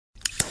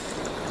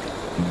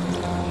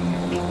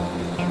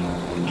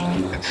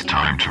It's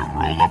time to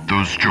roll up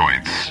those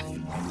joints,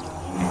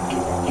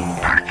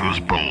 pack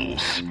those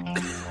bowls,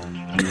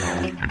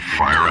 and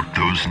fire up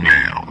those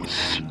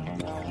nails.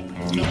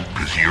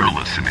 Because you're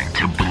listening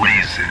to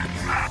Blazin'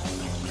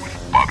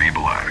 with Bobby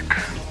Black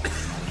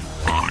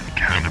on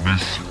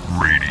Cannabis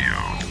Radio.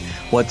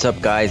 What's up,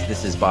 guys?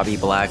 This is Bobby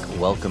Black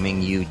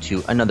welcoming you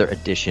to another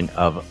edition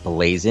of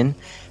Blazin'.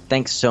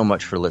 Thanks so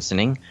much for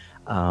listening.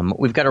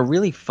 We've got a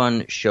really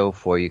fun show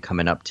for you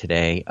coming up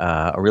today.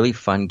 A really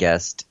fun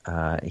guest.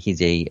 He's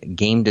a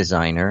game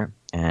designer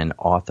and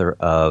author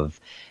of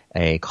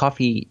a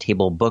coffee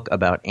table book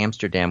about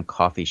Amsterdam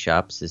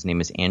Coffeeshops. His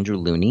name is Andrew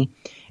Looney,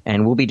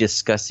 and we'll be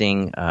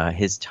discussing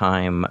his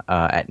time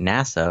at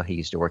NASA. He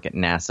used to work at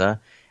NASA,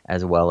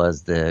 as well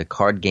as the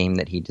card game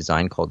that he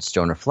designed called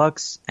Stoner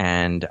Fluxx,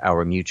 and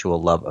our mutual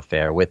love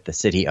affair with the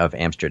city of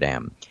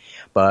Amsterdam.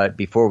 But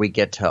before we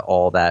get to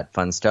all that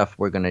fun stuff,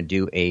 we're going to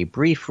do a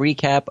brief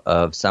recap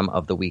of some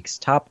of the week's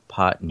top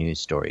pot news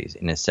stories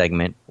in a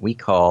segment we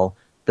call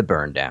the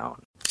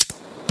Burndown.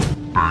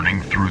 Burning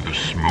through the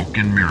smoke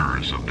and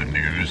mirrors of the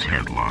news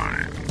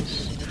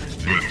headlines.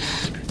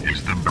 This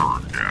is the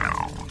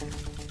Burndown.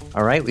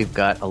 All right, we've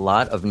got a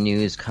lot of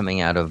news coming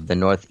out of the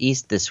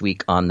Northeast this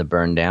week on the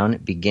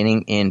Burndown,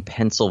 beginning in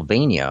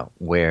Pennsylvania,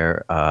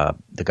 where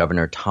the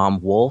Governor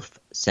Tom Wolf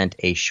sent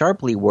a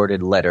sharply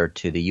worded letter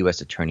to the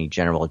U.S. Attorney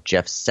General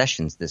Jeff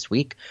Sessions this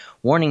week,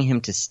 warning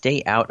him to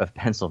stay out of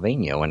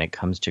Pennsylvania when it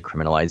comes to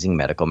criminalizing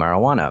medical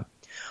marijuana.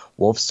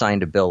 Wolf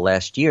signed a bill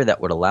last year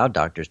that would allow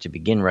doctors to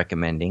begin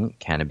recommending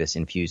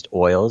cannabis-infused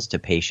oils to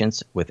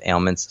patients with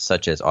ailments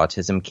such as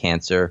autism,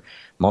 cancer,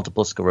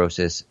 multiple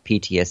sclerosis,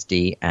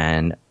 PTSD,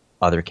 and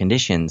other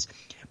conditions.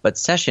 But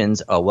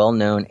Sessions, a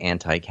well-known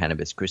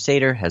anti-cannabis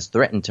crusader, has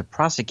threatened to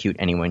prosecute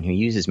anyone who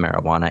uses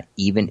marijuana,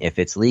 even if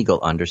it's legal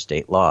under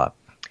state law.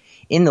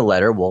 In the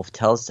letter, Wolf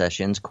tells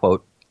Sessions,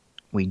 quote,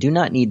 "We do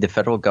not need the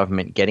federal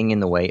government getting in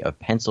the way of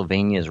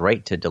Pennsylvania's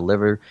right to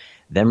deliver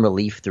them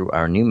relief through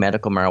our new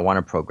medical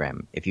marijuana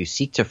program. If you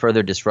seek to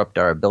further disrupt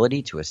our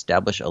ability to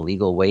establish a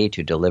legal way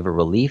to deliver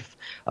relief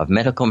of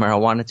medical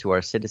marijuana to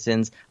our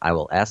citizens, I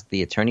will ask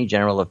the Attorney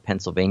General of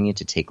Pennsylvania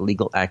to take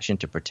legal action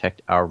to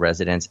protect our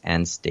residents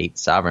and state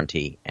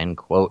sovereignty." End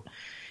quote.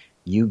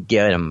 You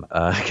get him,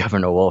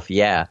 Governor Wolf.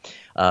 Yeah.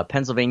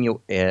 Pennsylvania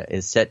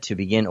is set to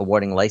begin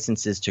awarding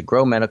licenses to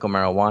grow medical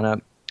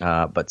marijuana,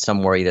 but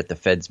some worry that the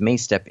feds may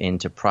step in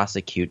to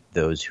prosecute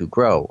those who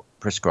grow,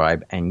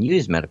 prescribe, and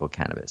use medical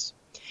cannabis.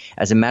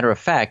 As a matter of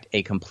fact,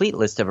 a complete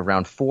list of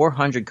around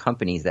 400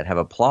 companies that have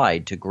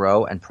applied to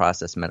grow and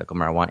process medical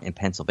marijuana in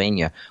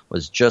Pennsylvania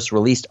was just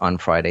released on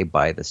Friday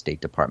by the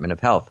State Department of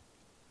Health.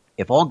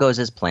 If all goes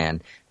as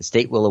planned, the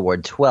state will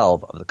award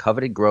 12 of the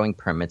coveted growing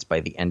permits by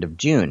the end of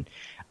June.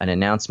 An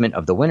announcement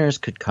of the winners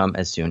could come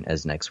as soon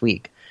as next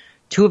week.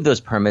 2 of those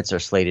permits are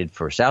slated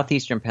for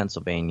southeastern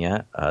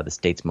Pennsylvania, the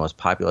state's most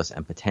populous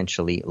and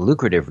potentially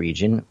lucrative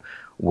region,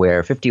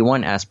 where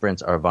 51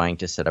 aspirants are vying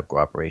to set up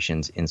grow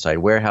operations inside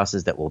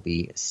warehouses that will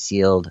be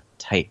sealed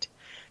tight.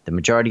 The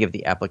majority of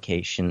the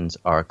applications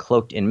are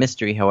cloaked in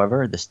mystery,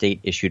 however. The state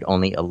issued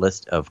only a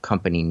list of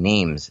company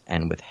names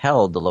and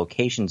withheld the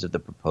locations of the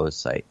proposed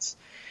sites.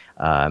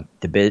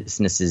 The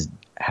businesses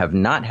have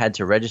not had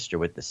to register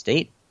with the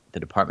state. The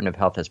Department of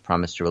Health has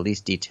promised to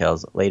release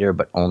details later,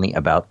 but only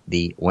about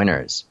the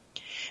winners.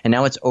 And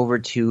now it's over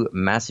to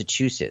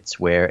Massachusetts,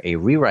 where a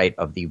rewrite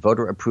of the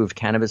voter-approved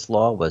cannabis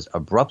law was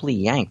abruptly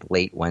yanked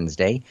late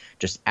Wednesday,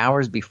 just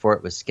hours before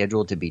it was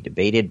scheduled to be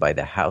debated by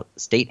the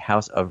State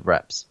House of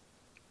Reps.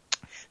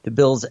 The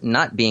bill's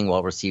not being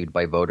well received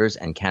by voters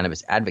and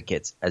cannabis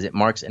advocates, as it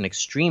marks an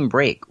extreme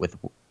break with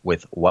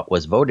what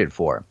was voted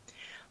for.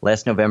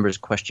 Last November's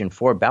Question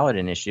 4 ballot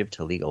initiative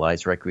to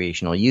legalize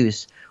recreational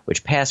use,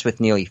 which passed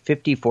with nearly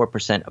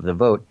 54% of the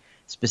vote,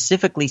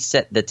 specifically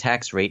set the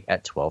tax rate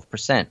at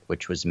 12%,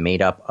 which was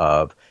made up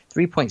of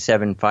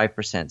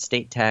 3.75%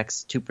 state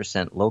tax,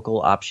 2% local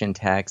option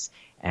tax,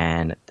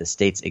 and the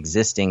state's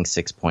existing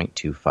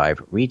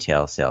 6.25%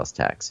 retail sales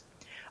tax.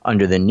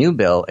 Under the new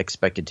bill,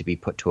 expected to be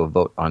put to a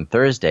vote on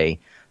Thursday,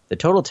 the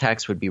total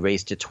tax would be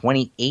raised to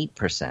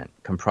 28%,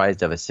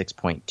 comprised of a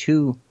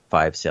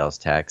 6.25% sales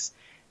tax,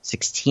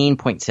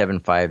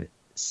 16.75%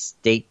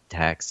 state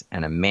tax,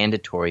 and a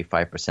mandatory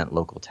 5%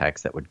 local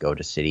tax that would go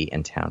to city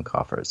and town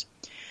coffers.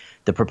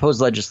 The proposed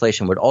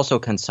legislation would also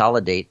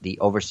consolidate the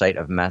oversight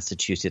of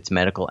Massachusetts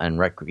medical and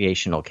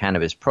recreational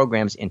cannabis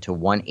programs into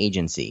one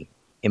agency,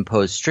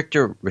 impose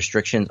stricter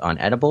restrictions on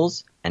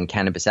edibles and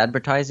cannabis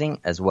advertising,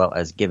 as well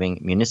as giving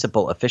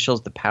municipal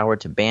officials the power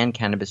to ban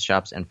cannabis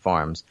shops and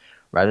farms,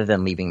 rather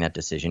than leaving that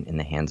decision in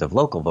the hands of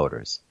local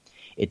voters.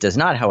 It does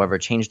not, however,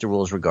 change the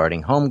rules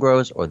regarding home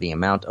grows or the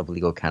amount of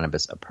legal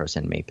cannabis a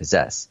person may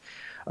possess.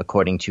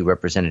 According to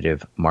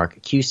Representative Mark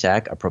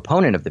Cusack, a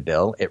proponent of the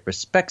bill, it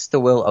respects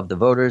the will of the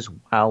voters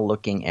while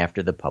looking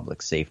after the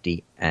public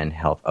safety and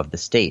health of the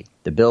state.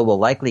 The bill will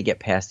likely get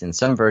passed in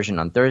some version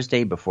on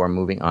Thursday before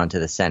moving on to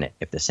the Senate.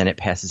 If the Senate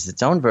passes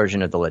its own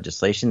version of the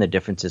legislation, the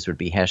differences would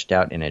be hashed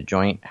out in a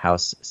joint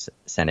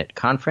House-Senate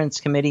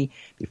conference committee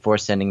before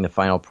sending the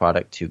final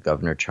product to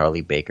Governor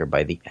Charlie Baker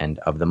by the end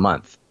of the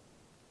month.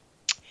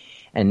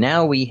 And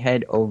now we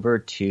head over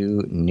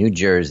to New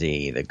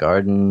Jersey, the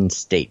Garden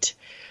State.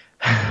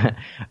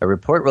 A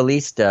report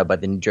released by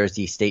the New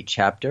Jersey State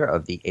chapter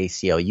of the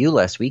ACLU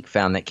last week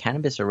found that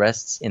cannabis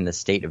arrests in the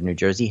state of New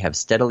Jersey have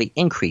steadily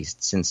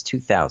increased since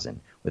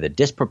 2000, with a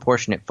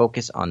disproportionate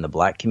focus on the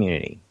black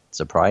community.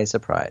 Surprise,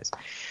 surprise.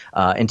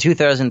 In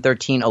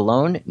 2013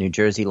 alone, New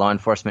Jersey law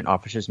enforcement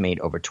officers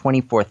made over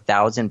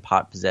 24,000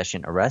 pot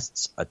possession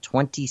arrests, a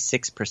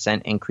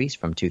 26% increase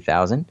from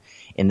 2000.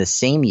 In the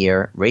same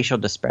year, racial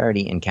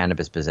disparity in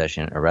cannabis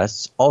possession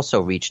arrests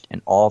also reached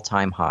an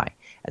all-time high,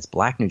 as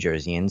black New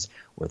Jerseyans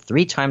were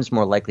 3 times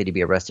more likely to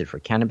be arrested for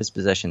cannabis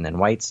possession than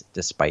whites,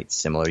 despite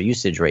similar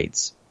usage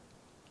rates.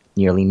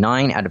 Nearly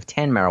 9 out of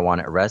 10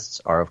 marijuana arrests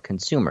are of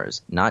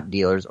consumers, not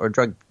dealers or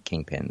drug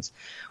kingpins,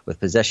 with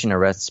possession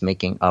arrests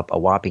making up a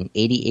whopping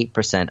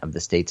 88% of the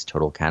state's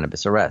total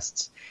cannabis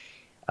arrests.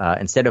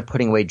 Instead of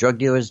putting away drug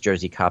dealers,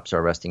 Jersey cops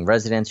are arresting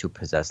residents who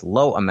possess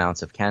low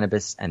amounts of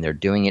cannabis, and they're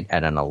doing it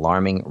at an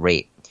alarming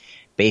rate.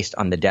 Based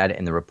on the data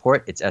in the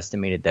report, it's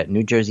estimated that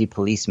New Jersey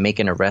police make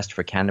an arrest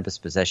for cannabis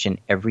possession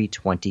every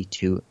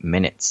 22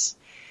 minutes.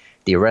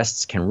 The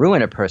arrests can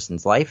ruin a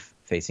person's life,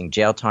 facing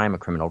jail time, a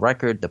criminal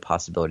record, the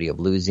possibility of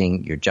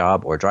losing your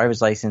job or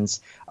driver's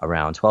license,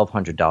 around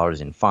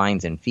 $1,200 in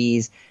fines and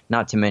fees,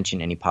 not to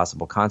mention any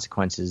possible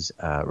consequences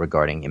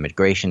regarding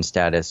immigration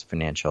status,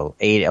 financial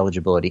aid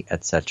eligibility,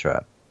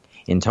 etc.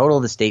 In total,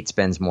 the state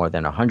spends more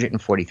than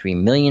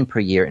 $143 million per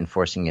year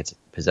enforcing its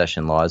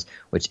possession laws,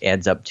 which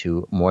adds up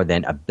to more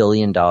than $1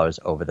 billion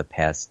over the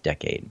past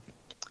decade.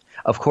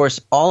 Of course,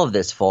 all of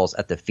this falls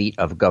at the feet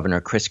of Governor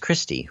Chris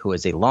Christie, who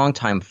is a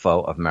longtime foe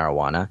of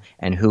marijuana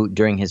and who,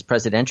 during his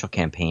presidential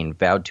campaign,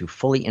 vowed to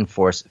fully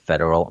enforce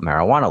federal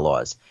marijuana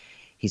laws.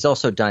 He's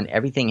also done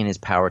everything in his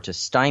power to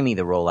stymie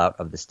the rollout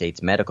of the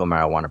state's medical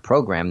marijuana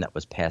program that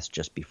was passed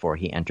just before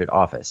he entered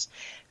office.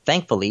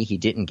 Thankfully, he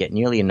didn't get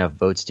nearly enough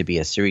votes to be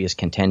a serious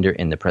contender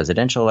in the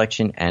presidential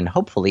election, and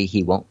hopefully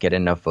he won't get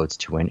enough votes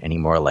to win any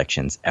more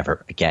elections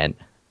ever again.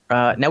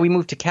 Now we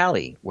move to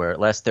Cali, where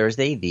last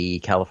Thursday the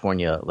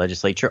California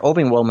legislature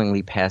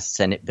overwhelmingly passed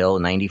Senate Bill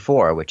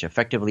 94, which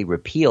effectively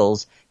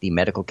repeals the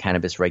Medical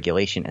Cannabis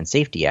Regulation and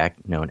Safety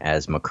Act, known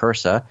as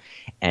MCRSA,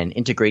 and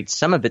integrates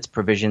some of its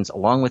provisions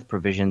along with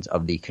provisions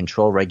of the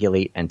Control,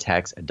 Regulate, and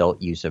Tax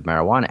Adult Use of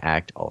Marijuana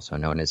Act, also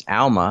known as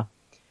ALMA,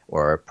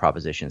 or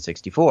Proposition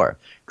 64,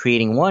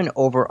 creating one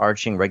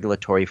overarching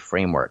regulatory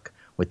framework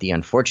with the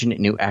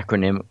unfortunate new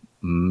acronym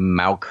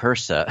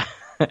MCRSA,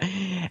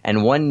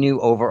 and one new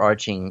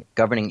overarching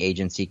governing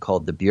agency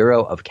called the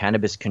Bureau of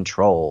Cannabis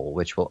Control,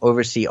 which will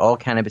oversee all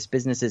cannabis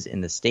businesses in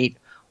the state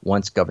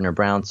once Governor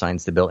Brown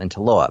signs the bill into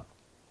law,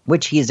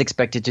 which he is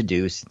expected to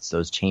do since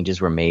those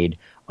changes were made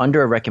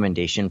under a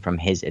recommendation from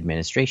his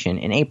administration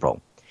in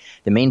April.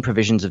 The main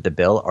provisions of the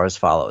bill are as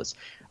follows.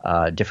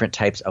 Different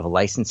types of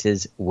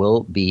licenses will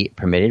be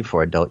permitted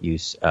for adult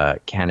use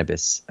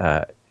cannabis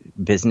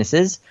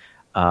businesses.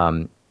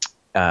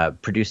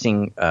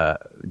 Producing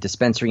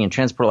dispensary and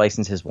transport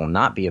licenses will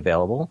not be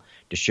available.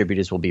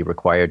 Distributors will be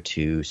required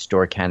to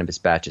store cannabis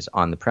batches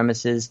on the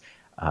premises.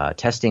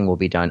 Testing will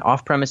be done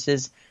off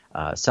premises.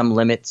 Some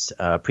limits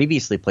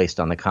previously placed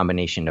on the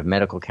combination of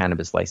medical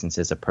cannabis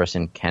licenses a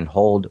person can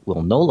hold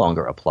will no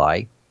longer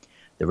apply.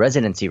 The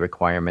residency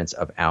requirements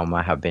of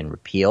ALMA have been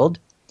repealed,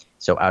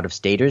 so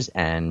out-of-staters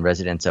and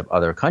residents of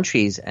other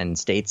countries and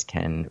states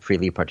can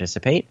freely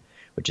participate,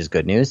 which is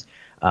good news.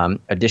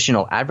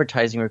 Additional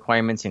advertising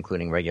requirements,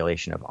 including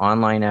regulation of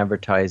online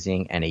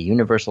advertising and a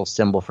universal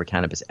symbol for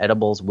cannabis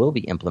edibles, will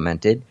be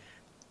implemented.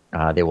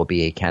 There will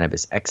be a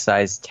cannabis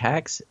excise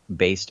tax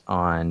based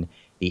on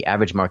the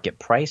average market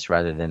price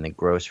rather than the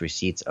gross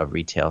receipts of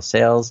retail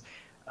sales.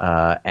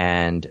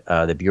 And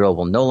the Bureau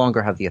will no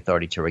longer have the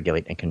authority to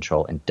regulate and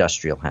control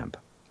industrial hemp.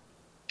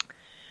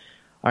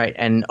 All right,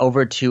 and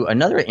over to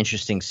another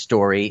interesting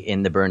story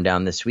in the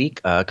Burndown this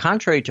week.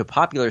 Contrary to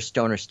popular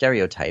stoner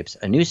stereotypes,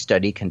 a new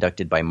study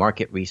conducted by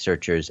market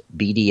researchers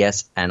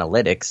BDS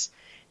Analytics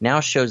now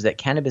shows that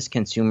cannabis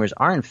consumers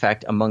are, in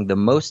fact, among the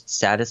most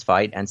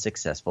satisfied and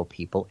successful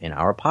people in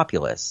our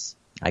populace.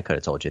 I could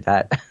have told you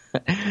that.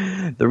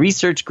 The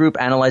research group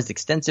analyzed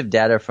extensive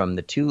data from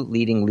the 2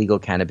 leading legal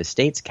cannabis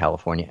states,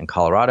 California and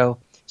Colorado,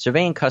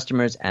 surveying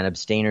customers and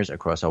abstainers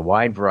across a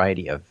wide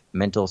variety of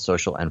mental,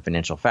 social, and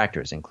financial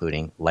factors,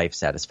 including life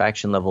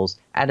satisfaction levels,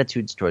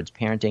 attitudes towards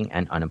parenting,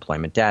 and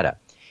unemployment data.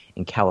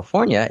 In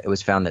California, it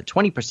was found that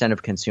 20%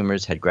 of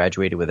consumers had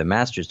graduated with a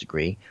master's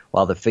degree,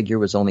 while the figure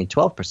was only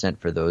 12%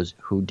 for those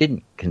who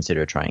didn't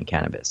consider trying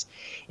cannabis.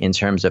 In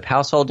terms of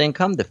household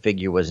income, the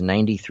figure was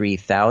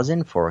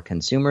 $93,000 for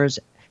consumers,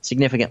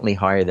 significantly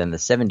higher than the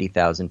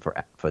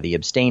 $70,000 for the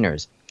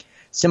abstainers.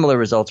 Similar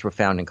results were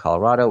found in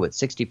Colorado, with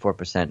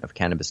 64% of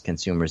cannabis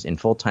consumers in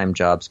full-time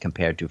jobs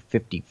compared to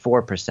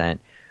 54%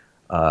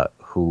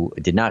 who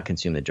did not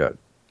consume the drug.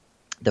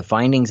 The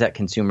findings that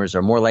consumers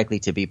are more likely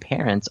to be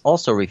parents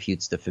also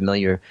refutes the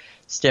familiar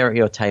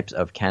stereotypes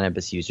of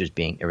cannabis users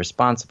being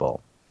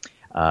irresponsible.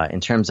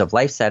 In terms of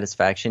life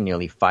satisfaction,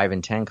 nearly 5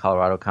 in 10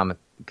 Colorado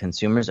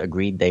consumers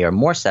agreed they are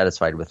more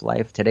satisfied with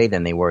life today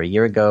than they were a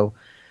year ago.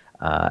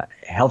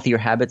 Healthier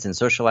habits and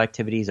social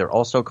activities are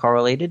also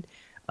correlated.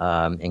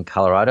 In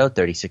Colorado,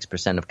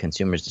 36% of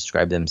consumers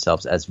describe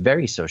themselves as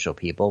very social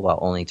people, while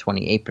only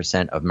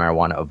 28% of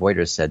marijuana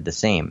avoiders said the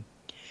same.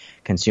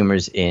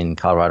 Consumers in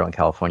Colorado and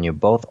California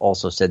both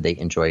also said they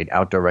enjoyed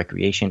outdoor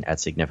recreation at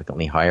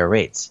significantly higher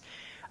rates.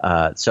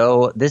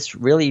 So this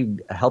really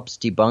helps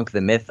debunk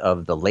the myth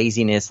of the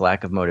laziness,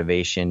 lack of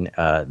motivation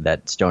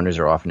that stoners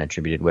are often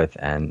attributed with,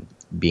 and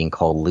being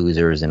called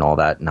losers and all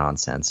that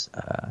nonsense.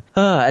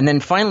 And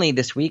then finally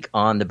this week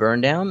on the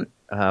Burndown,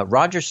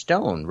 Roger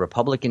Stone,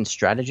 Republican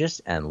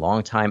strategist and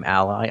longtime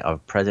ally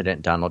of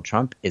President Donald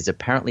Trump, is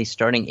apparently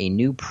starting a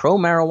new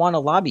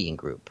pro-marijuana lobbying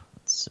group.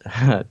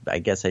 I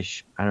guess I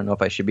don't know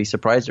if I should be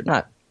surprised or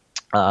not.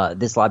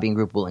 This lobbying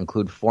group will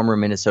include former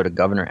Minnesota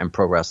governor and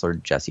pro wrestler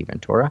Jesse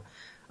Ventura.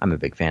 I'm a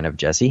big fan of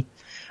Jesse.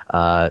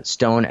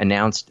 Stone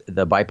announced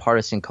the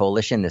bipartisan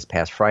coalition this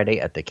past Friday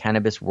at the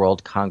Cannabis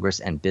World Congress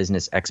and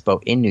Business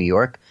Expo in New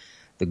York.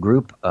 The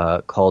group,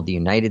 called the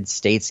United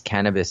States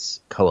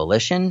Cannabis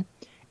Coalition,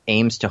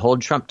 aims to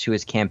hold Trump to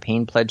his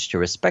campaign pledge to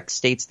respect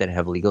states that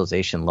have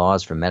legalization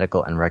laws for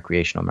medical and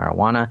recreational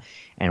marijuana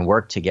and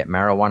work to get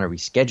marijuana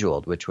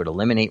rescheduled, which would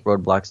eliminate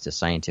roadblocks to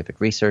scientific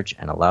research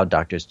and allow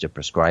doctors to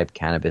prescribe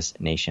cannabis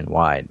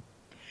nationwide.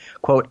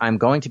 Quote, I'm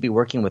going to be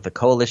working with a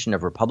coalition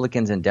of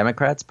Republicans and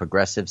Democrats,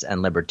 progressives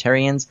and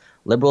libertarians,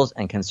 liberals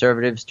and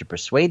conservatives to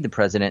persuade the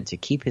president to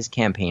keep his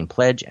campaign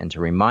pledge and to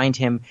remind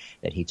him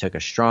that he took a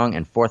strong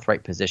and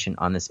forthright position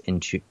on this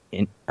issue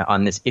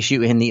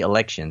in the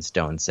election,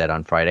 Stone said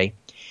on Friday.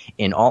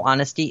 In all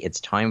honesty,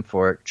 it's time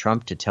for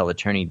Trump to tell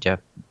Attorney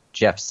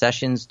Jeff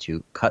Sessions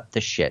to cut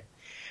the shit.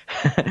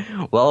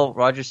 Well,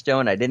 Roger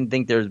Stone, I didn't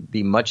think there'd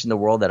be much in the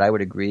world that I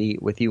would agree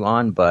with you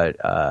on, but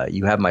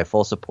you have my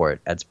full support.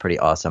 That's pretty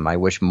awesome. I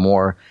wish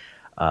more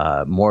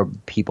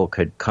people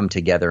could come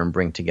together and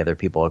bring together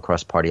people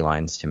across party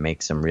lines to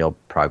make some real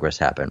progress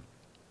happen.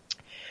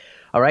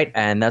 All right,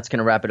 and that's going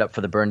to wrap it up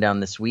for the Burndown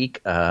this week.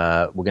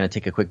 We're going to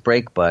take a quick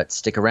break, but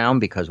stick around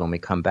because when we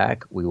come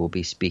back, we will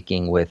be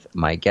speaking with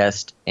my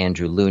guest,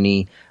 Andrew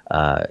Looney,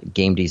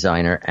 game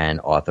designer and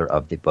author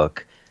of the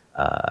book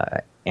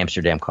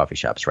Amsterdam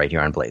Coffeeshops, right here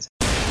on Blazin'.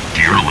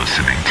 You're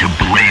listening to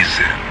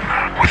Blazin'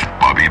 with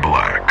Bobby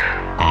Black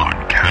on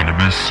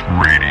Cannabis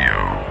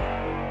Radio.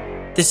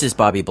 This is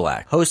Bobby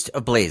Black, host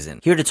of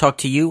Blazin', here to talk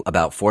to you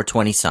about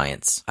 420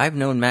 Science. I've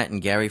known Matt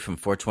and Gary from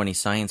 420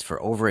 Science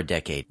for over a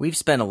decade. We've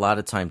spent a lot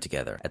of time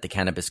together at the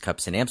Cannabis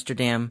Cups in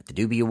Amsterdam, the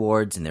Doobie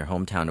Awards in their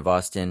hometown of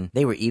Austin.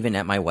 They were even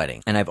at my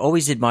wedding. And I've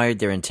always admired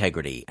their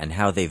integrity and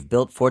how they've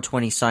built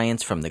 420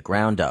 Science from the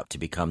ground up to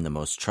become the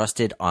most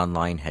trusted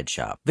online head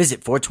shop.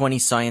 Visit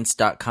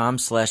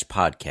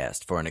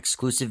 420science.com/podcast for an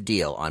exclusive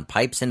deal on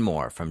pipes and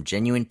more from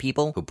genuine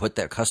people who put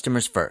their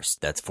customers first.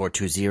 That's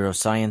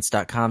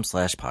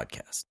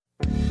 420science.com/podcast.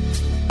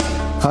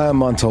 Hi, I'm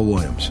Montel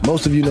Williams.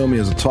 Most of you know me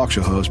as a talk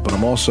show host, but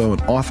I'm also an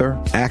author,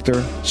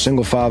 actor,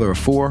 single father of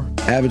 4,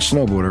 avid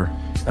snowboarder,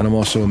 and I'm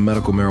also a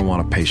medical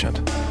marijuana patient.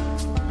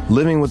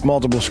 Living with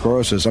multiple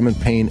sclerosis, I'm in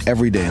pain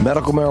every day.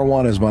 Medical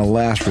marijuana is my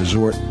last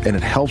resort, and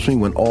it helps me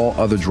when all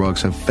other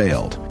drugs have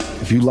failed.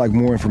 If you'd like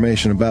more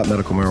information about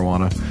medical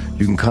marijuana,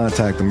 you can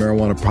contact the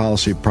Marijuana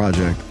Policy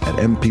Project at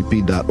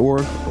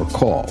mpp.org or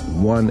call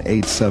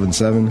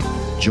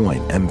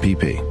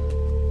 1-877-JOIN-MPP.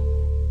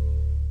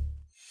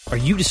 Are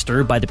you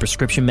disturbed by the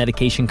prescription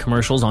medication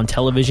commercials on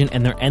television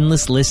and their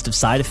endless list of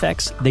side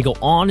effects? They go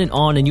on,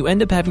 and you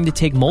end up having to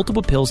take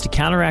multiple pills to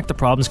counteract the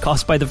problems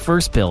caused by the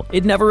first pill.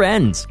 It never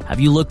ends. Have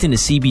you looked into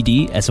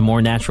CBD as a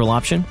more natural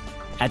option?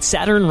 At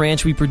Saturn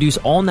Ranch, we produce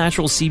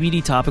all-natural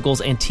CBD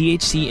topicals and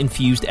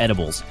THC-infused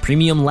edibles.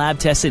 Premium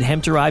lab-tested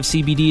hemp-derived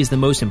CBD is the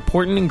most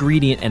important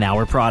ingredient in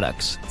our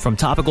products. From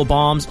topical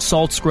balms,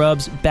 salt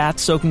scrubs,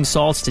 bath-soaking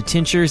salts to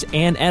tinctures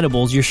and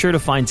edibles, you're sure to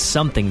find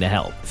something to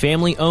help.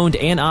 Family-owned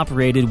and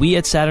operated, we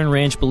at Saturn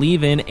Ranch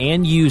believe in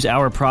and use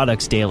our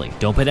products daily.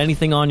 Don't put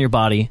anything on your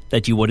body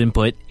that you wouldn't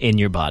put in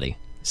your body.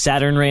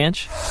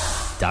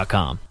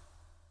 SaturnRanch.com.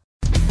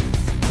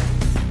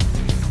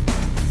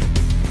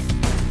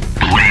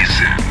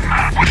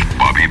 With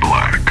Bobby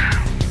Black.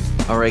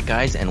 All right,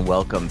 guys, and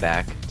welcome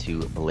back to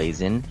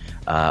Blazin'.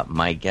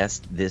 My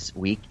guest this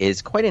week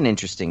is quite an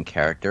interesting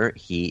character.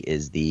 He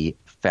is the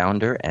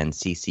founder and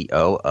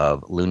CCO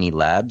of Looney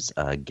Labs,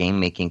 a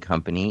game-making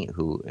company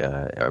who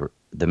are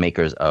the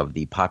makers of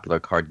the popular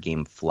card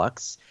game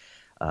Fluxx.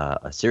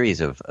 a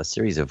series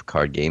of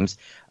card games,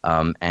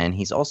 and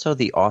he's also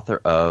the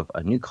author of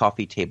a new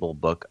coffee table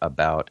book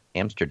about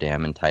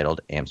Amsterdam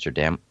entitled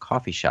Amsterdam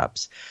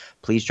Coffeeshops.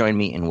 Please join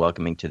me in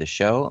welcoming to the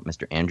show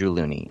Mr. Andrew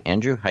Looney.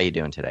 Andrew, how you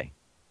doing today?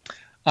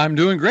 I'm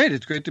doing great.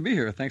 It's great to be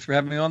here. Thanks for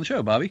having me on the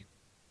show, Bobby.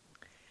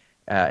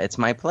 It's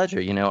my pleasure.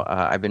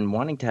 I've been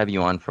wanting to have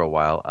you on for a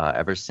while,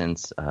 ever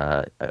since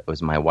it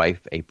was my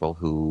wife, April,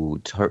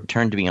 who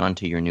turned me on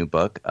to your new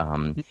book.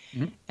 And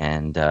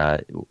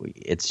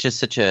it's just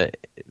such as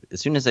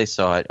soon as I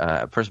saw it,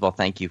 first of all,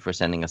 thank you for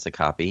sending us a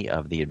copy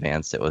of the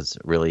advance. It was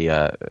really,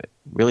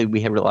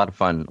 we had a lot of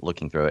fun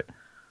looking through it.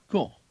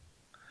 Cool.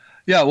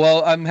 Yeah,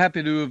 well, I'm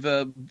happy to have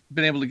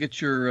been able to get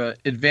your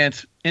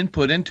advanced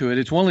input into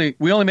it.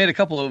 We only made a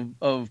couple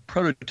of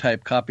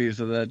prototype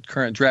copies of that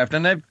current draft,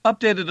 and I've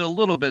updated it a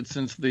little bit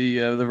since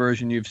the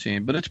version you've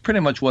seen, but it's pretty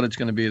much what it's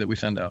going to be that we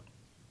send out.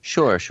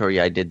 Sure.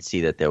 Yeah, I did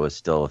see that there was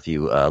still a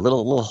few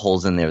little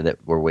holes in there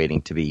that were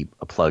waiting to be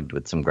plugged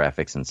with some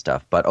graphics and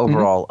stuff, but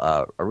overall,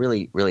 a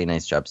really, really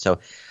nice job. So,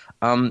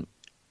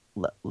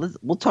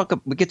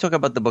 we could talk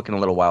about the book in a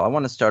little while. I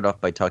want to start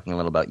off by talking a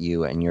little about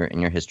you and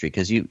your history,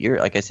 because you're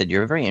like I said,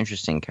 you're a very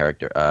interesting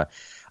character.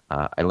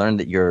 I learned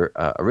that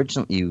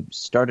you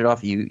started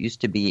off. You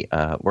used to be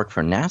work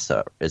for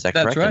NASA. Is that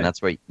correct? That's right. And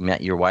that's where you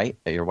met your wife.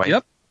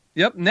 Yep.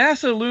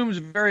 NASA looms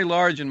very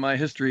large in my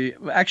history.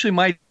 Actually,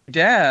 my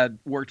dad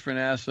worked for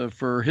NASA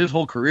for his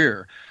whole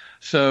career,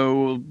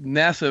 so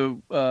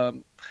NASA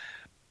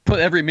put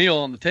every meal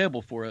on the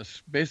table for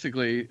us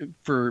basically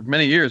for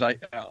many years.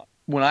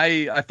 When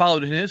I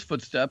followed in his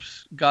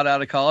footsteps, got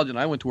out of college, and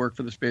I went to work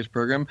for the space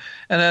program.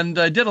 And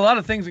then I did a lot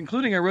of things,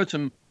 including I wrote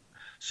some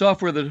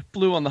software that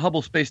flew on the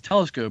Hubble Space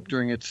Telescope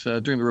during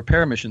the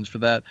repair missions for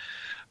that.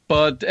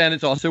 And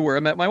it's also where I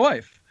met my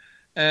wife.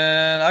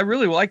 And I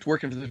really liked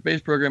working for the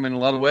space program in a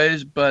lot of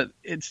ways, but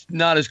it's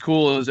not as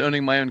cool as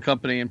owning my own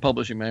company and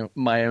publishing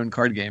my own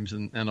card games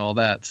and all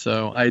that.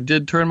 So I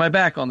did turn my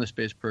back on the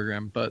space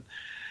program, but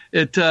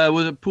it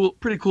was a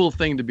pretty cool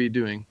thing to be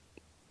doing.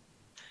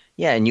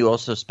 Yeah, and you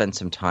also spent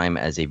some time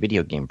as a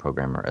video game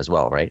programmer as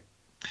well, right?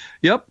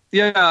 Yep.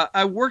 Yeah,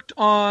 I worked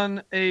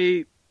on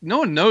no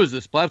one knows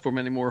this platform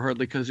anymore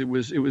hardly, because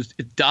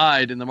it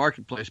died in the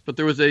marketplace. But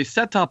there was a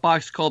set-top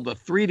box called the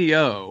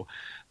 3DO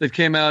that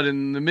came out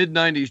in the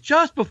mid-'90s,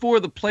 just before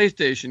the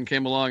PlayStation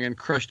came along and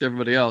crushed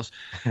everybody else.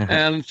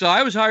 And so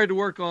I was hired to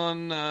work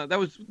on that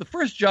was the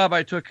first job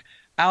I took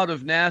out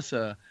of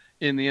NASA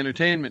in the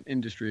entertainment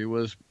industry,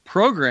 was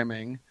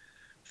programming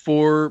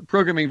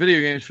video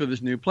games for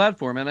this new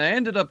platform. And I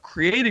ended up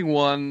creating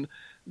one,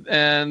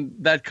 and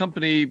that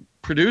company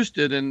produced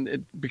it, and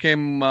it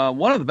became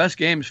one of the best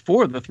games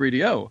for the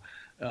 3DO,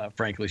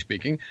 frankly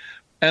speaking.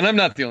 And I'm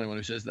not the only one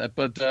who says that,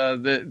 but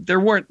there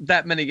weren't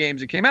that many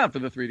games that came out for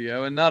the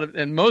 3DO,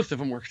 and most of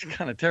them were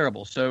kind of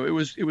terrible. So it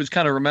was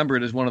kind of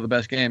remembered as one of the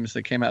best games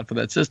that came out for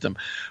that system.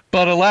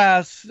 But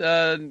alas,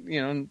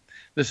 the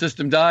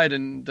system died,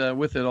 and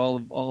with it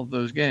all of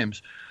those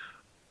games.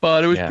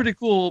 But it was a pretty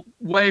cool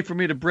way for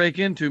me to break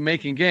into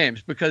making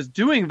games, because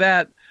doing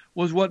that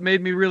was what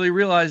made me really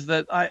realize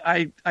that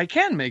I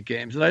can make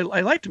games, that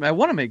I like to. I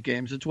want to make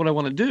games. It's what I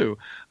want to do.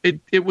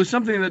 It was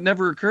something that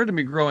never occurred to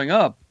me growing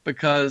up,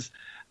 because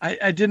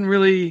I didn't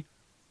really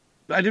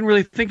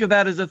think of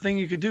that as a thing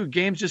you could do.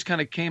 Games just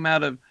kind of came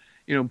out of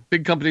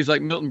big companies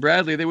like Milton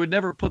Bradley. They would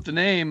never put the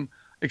name,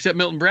 except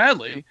Milton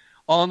Bradley,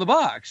 on the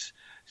box.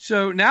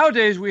 So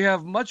nowadays we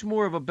have much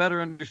more of a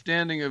better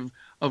understanding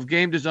of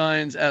game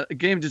designers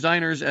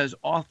as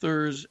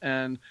authors,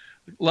 and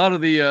a lot of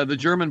the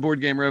German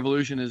board game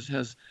revolution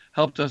has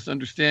helped us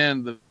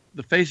understand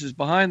the faces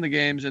behind the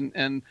games,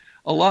 and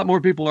a lot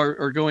more people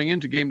are going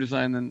into game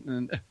design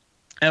than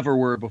ever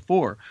were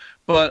before.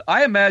 But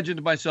I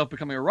imagined myself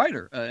becoming a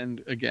writer,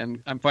 and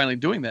again, I'm finally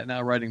doing that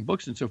now, writing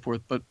books and so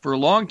forth. But for a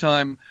long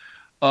time,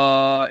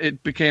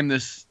 it became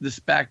this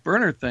back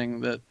burner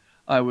thing that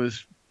I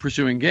was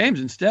pursuing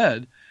games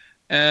instead,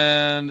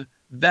 and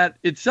that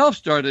itself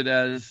started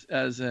as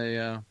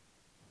a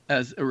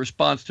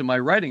response to my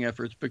writing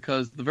efforts,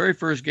 because the very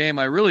first game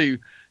I really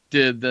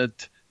did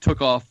that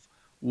took off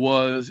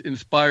was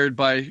inspired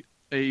by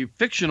a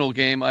fictional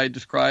game I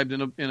described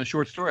in a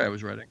short story I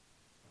was writing.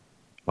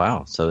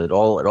 Wow! So it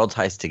all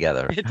ties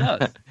together. It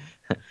does.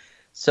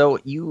 So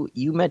you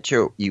met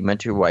your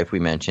wife, we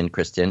mentioned,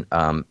 Kristen,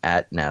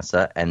 at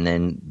NASA, and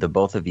then the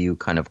both of you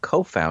kind of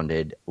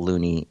co-founded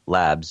Looney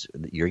Labs,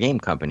 your game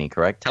company,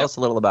 correct? Tell us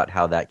a little about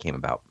how that came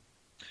about.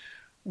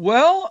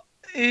 Well,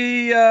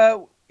 we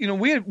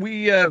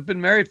have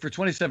been married for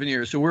 27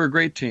 years, so we're a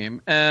great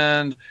team,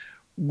 and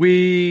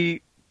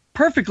we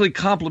perfectly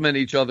complement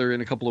each other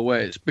in a couple of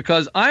ways,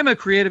 because I'm a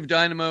creative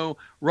dynamo,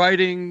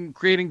 writing,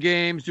 creating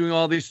games, doing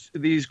all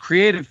these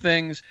creative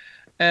things,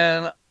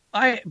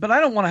 but I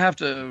don't want to have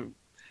to,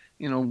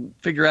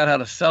 figure out how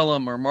to sell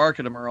them or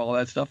market them or all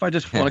that stuff. I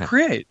just want to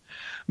create.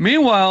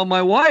 Meanwhile,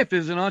 my wife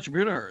is an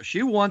entrepreneur.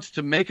 She wants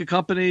to make a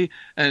company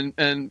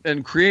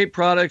and create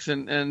products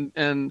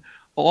and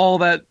all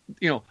that,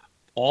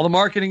 all the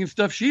marketing and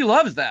stuff. She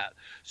loves that.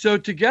 So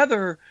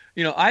together,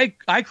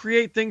 I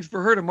create things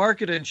for her to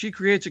market, and she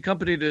creates a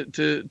company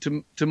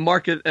to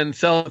market and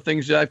sell the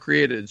things that I've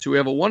created. So we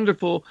have a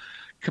wonderful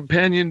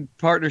companion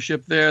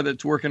partnership there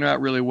that's working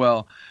out really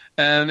well.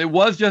 And it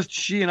was just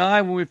she and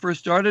I when we first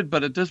started,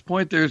 but at this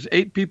point there's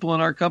 8 people in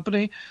our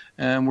company,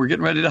 and we're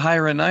getting ready to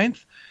hire a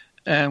 9th,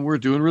 and we're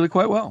doing really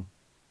quite well.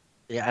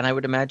 Yeah, and I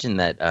would imagine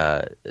that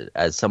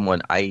as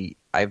someone,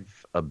 I've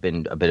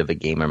been a bit of a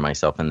gamer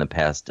myself in the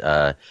past.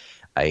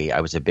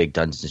 I was a big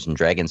Dungeons and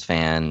Dragons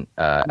fan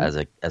as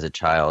a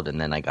child,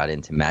 and then I got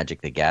into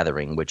Magic: The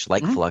Gathering, which,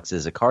 like Fluxx,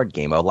 is a card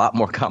game, a lot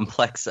more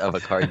complex of a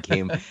card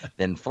game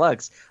than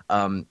Fluxx.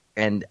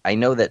 And I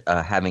know that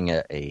having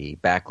a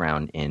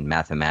background in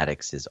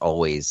mathematics is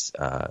always,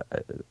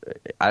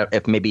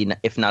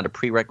 if not a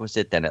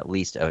prerequisite, then at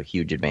least a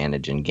huge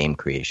advantage in game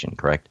creation.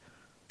 Correct?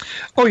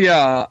 Oh,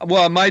 yeah.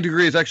 Well, my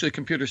degree is actually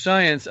computer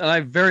science, and I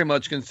very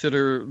much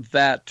consider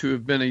that to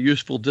have been a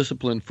useful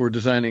discipline for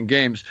designing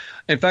games.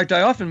 In fact,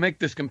 I often make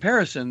this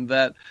comparison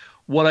that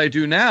what I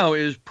do now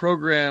is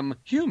program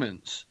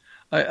humans.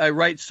 I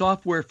write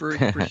software for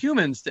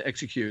humans to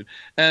execute.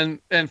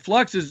 And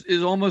Fluxx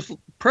is almost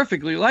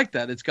perfectly like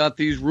that. It's got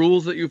these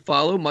rules that you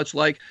follow, much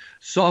like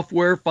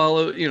software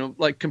follow,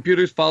 like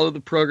computers follow the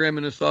program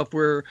in a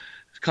software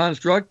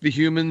construct. The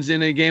humans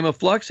in a game of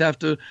Fluxx have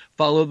to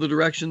follow the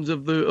directions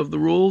of the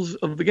rules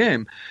of the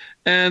game.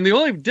 And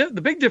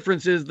the big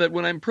difference is that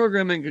when I'm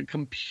programming a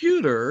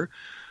computer,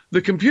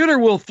 the computer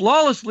will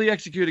flawlessly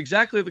execute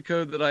exactly the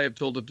code that I have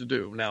told it to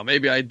do. Now,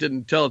 maybe I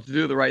didn't tell it to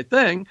do the right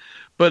thing,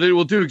 but it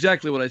will do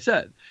exactly what I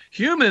said.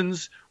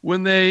 Humans,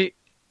 when they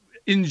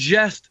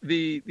ingest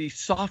the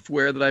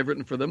software that I've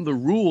written for them, the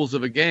rules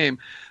of a game,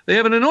 they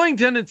have an annoying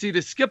tendency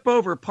to skip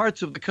over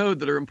parts of the code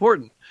that are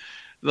important.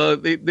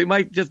 They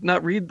might just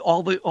not read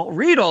all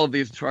of the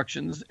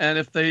instructions, and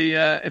if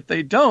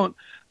they don't,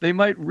 they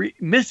might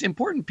miss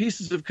important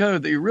pieces of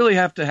code that you really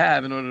have to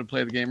have in order to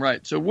play the game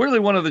right. So really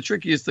one of the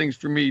trickiest things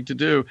for me to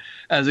do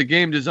as a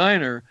game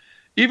designer,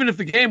 even if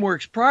the game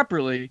works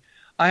properly,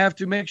 I have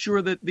to make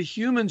sure that the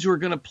humans who are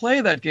going to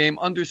play that game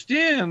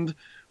understand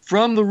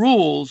from the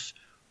rules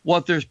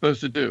what they're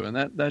supposed to do, and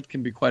that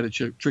can be quite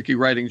a tricky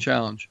writing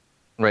challenge.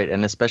 Right,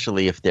 and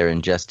especially if they're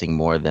ingesting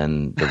more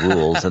than the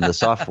rules and the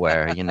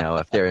software,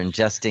 if they're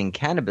ingesting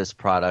cannabis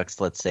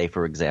products, let's say,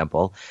 for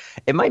example,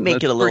 it might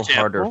make it a little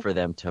harder for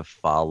them to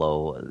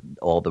follow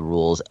all the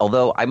rules.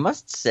 Although I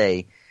must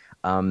say,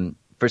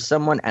 for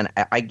someone, and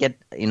I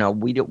get,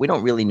 we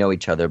don't really know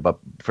each other, but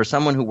for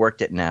someone who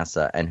worked at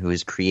NASA and who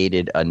has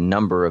created a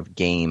number of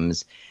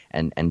games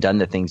and done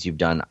the things you've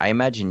done, I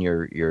imagine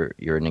you're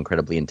an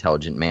incredibly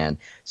intelligent man.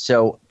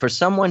 So for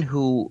someone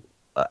who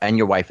and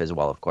your wife as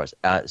well, of course.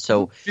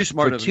 So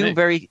for two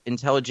very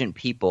intelligent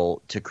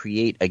people to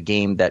create a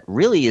game that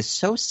really is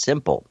so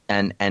simple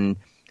and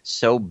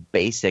so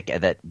basic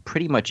that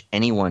pretty much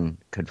anyone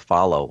could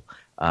follow.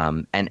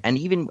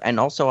 And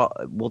also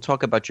we'll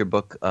talk about your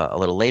book a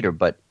little later,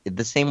 but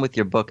the same with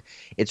your book.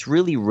 It's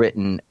really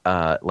written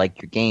like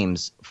your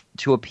games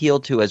to appeal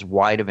to as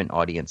wide of an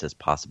audience as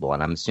possible.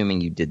 And I'm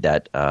assuming you did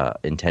that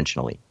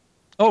intentionally.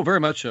 Oh,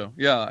 very much so.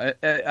 Yeah,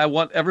 I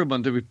want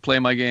everyone to play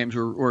my games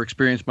or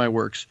experience my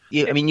works.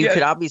 Yeah, I mean, you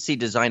could obviously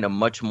design a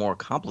much more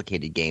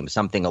complicated game,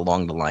 something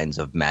along the lines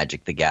of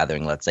Magic: The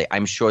Gathering, let's say.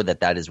 I'm sure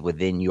that is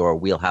within your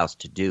wheelhouse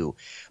to do,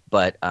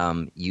 but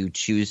you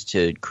choose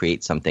to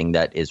create something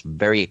that is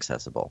very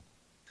accessible.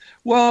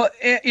 Well,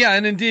 yeah,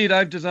 and indeed,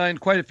 I've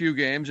designed quite a few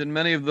games, and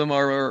many of them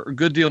are a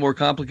good deal more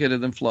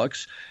complicated than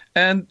Fluxx,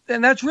 and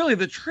that's really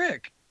the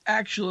trick,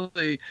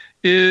 actually,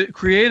 is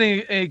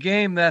creating a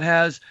game that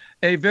has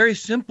a very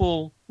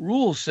simple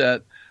rule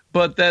set,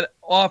 but that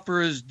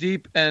offers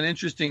deep and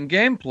interesting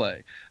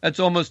gameplay. That's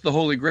almost the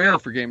holy grail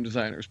for game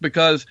designers,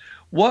 because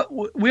what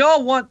we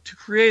all want to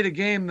create a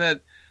game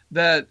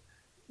that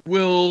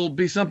will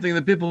be something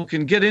that people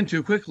can get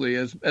into quickly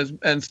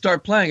and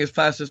start playing as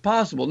fast as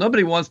possible.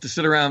 Nobody wants to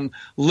sit around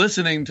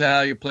listening to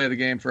how you play the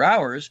game for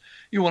hours.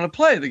 You want to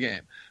play the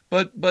game,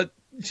 but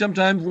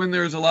sometimes when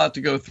there's a lot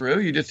to go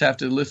through, you just have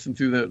to listen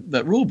through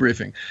that rule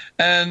briefing.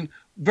 And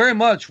very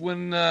much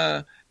when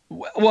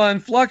in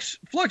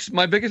Fluxx,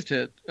 my biggest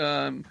hit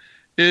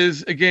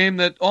is a game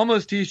that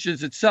almost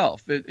teaches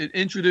itself. It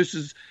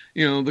introduces,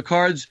 the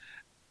cards.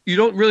 You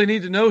don't really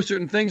need to know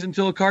certain things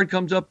until a card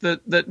comes up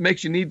that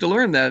makes you need to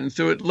learn that. And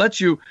so it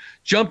lets you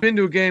jump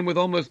into a game with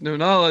almost no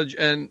knowledge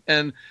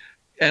and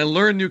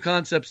learn new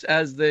concepts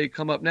as they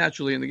come up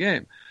naturally in the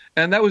game.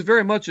 And that was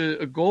very much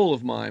a goal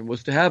of mine,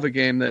 was to have a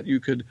game that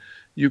you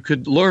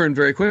could learn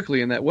very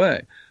quickly in that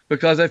way.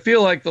 Because I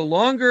feel like the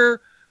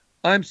longer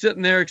I'm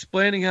sitting there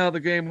explaining how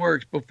the game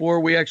works before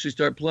we actually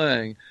start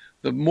playing,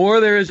 the more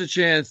there is a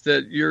chance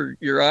that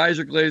your eyes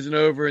are glazing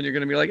over and you're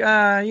going to be like,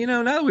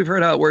 now that we've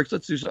heard how it works,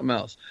 let's do something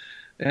else.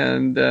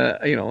 And,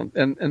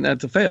 and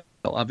that's a fail,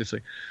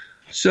 obviously.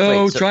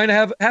 So trying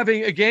to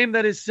having a game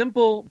that is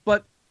simple,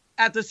 but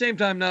at the same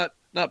time, not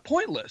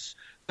pointless,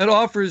 that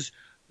offers,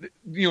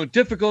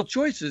 difficult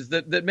choices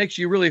that makes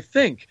you really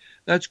think,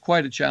 that's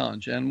quite a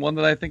challenge, and one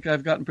that I think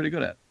I've gotten pretty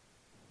good at.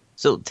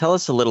 So tell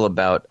us a little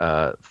about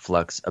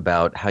Fluxx,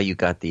 about how you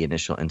got the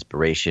initial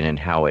inspiration and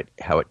how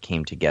it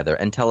came together,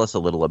 and tell us a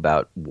little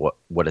about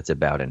what it's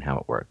about and how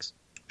it works.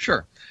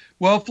 Sure.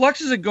 Well,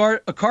 Fluxx is a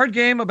card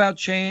game about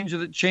change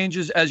that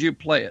changes as you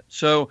play it.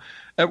 So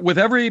with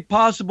every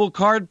possible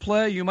card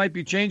play, you might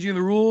be changing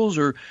the rules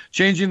or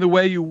changing the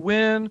way you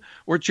win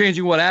or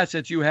changing what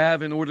assets you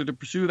have in order to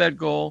pursue that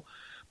goal.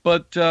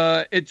 But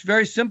it's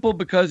very simple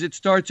because it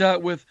starts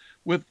out with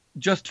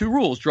just two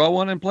rules: draw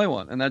one and play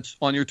one. And that's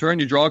on your turn.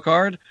 You draw a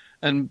card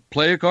and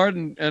play a card,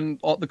 and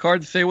all the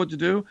cards say what to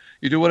do.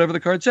 You do whatever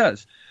the card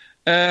says.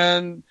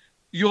 And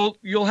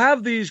you'll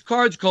have these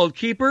cards called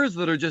keepers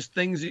that are just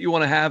things that you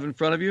want to have in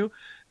front of you.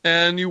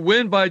 And you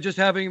win by just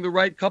having the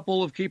right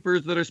couple of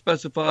keepers that are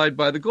specified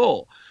by the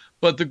goal.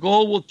 But the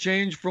goal will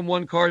change from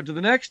one card to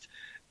the next.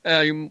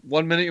 1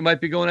 minute you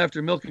might be going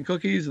after milk and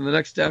cookies, and the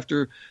next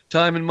after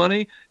time and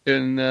money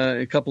in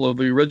a couple of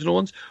the original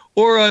ones.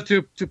 Or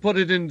to put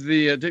it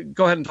into to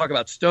go ahead and talk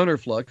about Stoner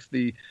Fluxx,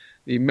 the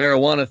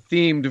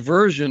marijuana-themed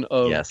version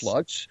of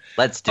Fluxx.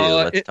 Let's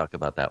talk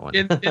about that one.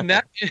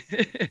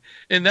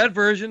 in that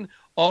version,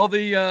 all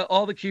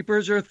the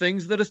keepers are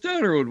things that a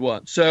stoner would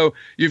want. So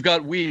you've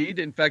got weed,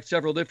 in fact,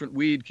 several different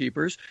weed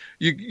keepers.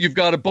 You've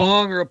got a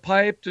bong or a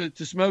pipe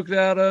to smoke that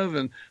out of,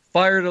 and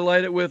fire to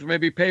light it with, or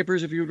maybe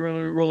papers if you would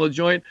roll a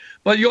joint.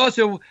 But you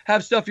also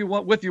have stuff you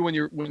want with you when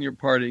you're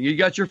partying. You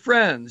got your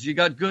friends. You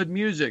got good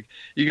music.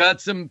 You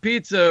got some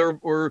pizza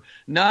or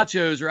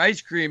nachos or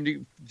ice cream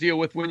to deal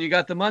with when you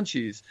got the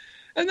munchies.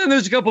 And then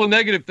there's a couple of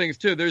negative things,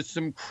 too. There's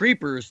some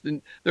creepers.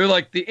 They're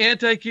like the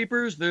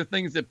anti-keepers. They're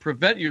things that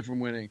prevent you from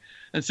winning.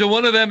 And so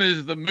one of them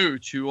is the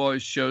mooch, who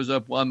always shows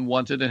up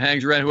unwanted and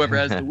hangs around whoever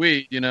has the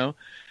weed, Yeah.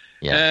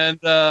 And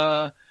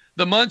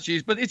the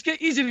munchies. But it's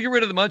easy to get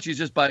rid of the munchies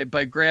just by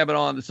grabbing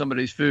onto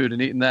somebody's food and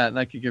eating that. And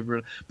I could get rid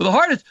of it.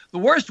 But the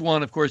worst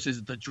one, of course,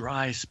 is the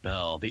dry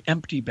spell, the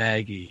empty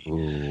baggie.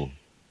 Ooh.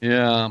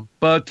 Yeah.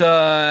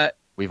 But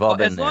we've all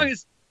been there.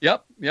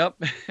 Yep.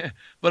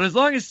 But as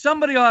long as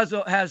somebody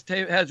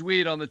has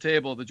weed on the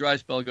table, the dry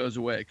spell goes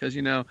away. Because,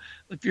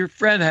 if your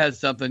friend has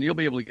something, you'll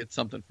be able to get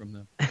something from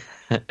them.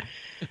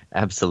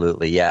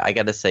 Absolutely. Yeah, I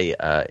got to say,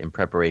 in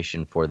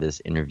preparation for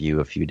this interview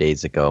a few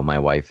days ago, my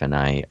wife and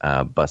I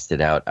busted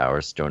out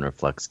our Stoner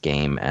Fluxx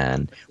game,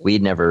 and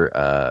we'd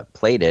never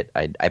played it.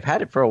 I've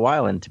had it for a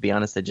while, and to be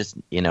honest,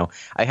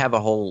 I have a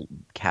whole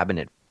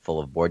cabinet full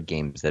of board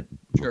games that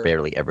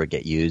barely ever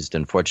get used.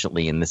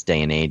 Unfortunately, in this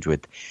day and age,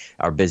 with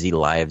our busy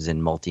lives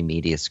and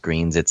multimedia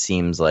screens, it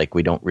seems like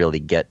we don't really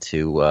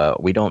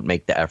we don't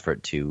make the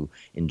effort to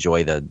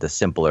enjoy the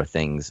simpler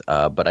things.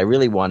 But I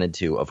really wanted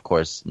to, of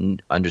course,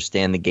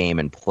 understand the game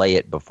and play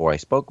it before I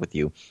spoke with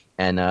you.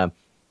 And,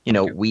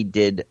 we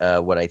did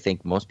what I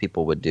think most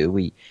people would do.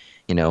 We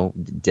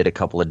did a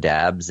couple of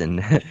dabs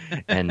and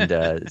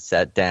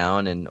sat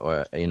down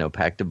and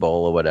packed a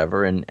bowl or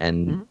whatever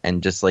and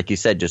just like you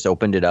said, just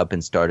opened it up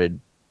and started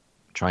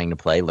trying to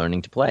play,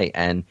 learning to play.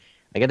 And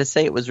I got to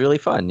say, it was really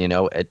fun.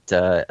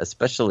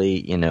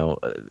 Especially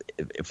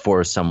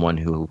for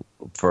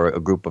for a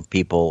group of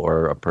people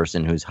or a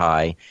person who's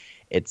high,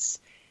 it's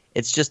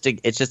just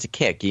a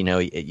kick.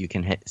 You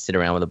can sit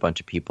around with a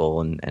bunch of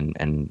people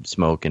and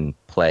smoke and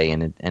play,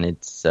 and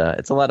it's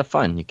a lot of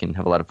fun. You can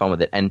have a lot of fun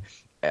with it. And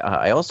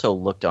I also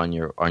looked on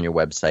your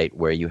website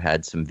where you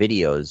had some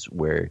videos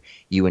where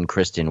you and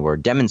Kristen were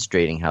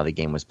demonstrating how the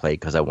game was played,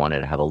 because I wanted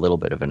to have a little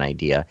bit of an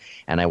idea.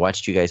 And I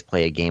watched you guys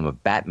play a game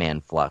of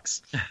Batman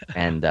Fluxx,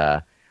 and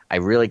I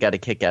really got a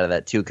kick out of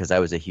that too, because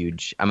I'm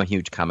a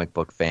huge comic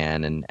book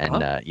fan, and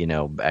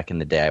back in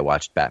the day I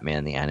watched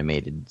Batman the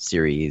animated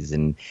series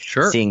and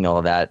seeing all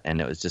of that, and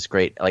it was just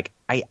great. Like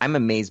I'm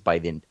amazed by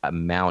the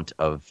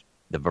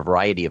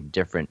variety of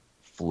different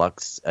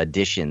Fluxx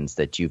editions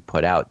that you've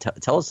put out.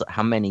 Tell us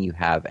how many you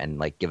have, and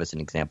give us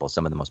an example of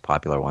some of the most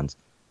popular ones.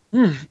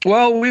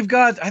 Well, we've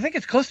got, I think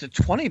it's close to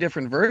 20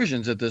 different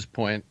versions at this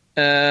point.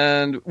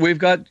 And we've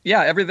got,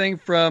 everything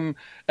from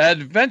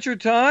Adventure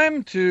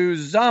Time to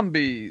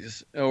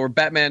Zombies, or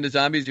Batman to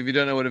Zombies, if you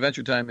don't know what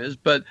Adventure Time is.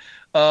 But,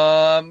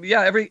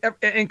 every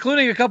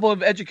including a couple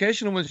of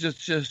educational ones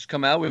just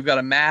come out. We've got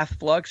a math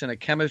Fluxx and a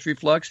chemistry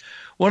Fluxx.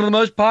 One of the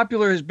most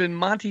popular has been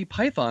Monty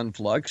Python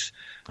Fluxx,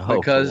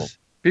 because cool.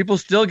 People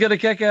still get a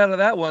kick out of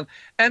that one.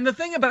 And the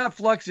thing about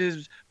Fluxx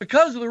is,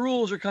 because the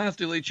rules are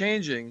constantly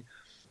changing,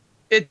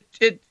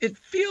 it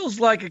feels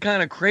like a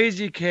kind of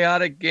crazy,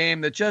 chaotic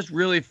game that just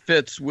really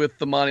fits with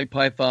the Monty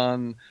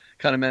Python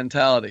kind of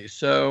mentality.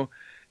 So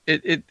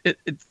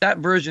that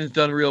version is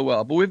done real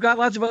well. But we've got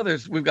lots of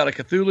others. We've got a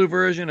Cthulhu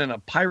version and a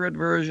pirate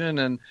version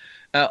and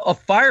a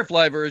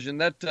Firefly version.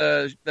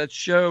 That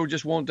show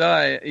just won't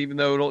die, even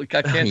though it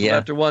got canceled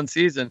after one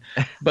season.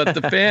 But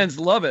the fans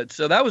love it.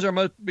 So that was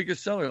our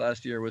biggest seller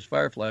last year, was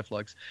Firefly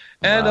Fluxx.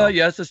 And wow.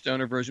 Yes, the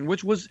Stoner version,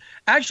 which was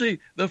actually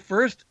the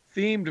first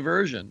themed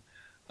version.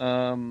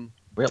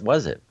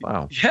 Was it?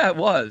 Wow. Yeah, it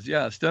was.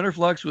 Yeah, Stoner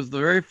Fluxx was the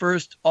very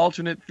first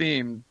alternate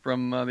theme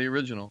from the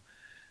original.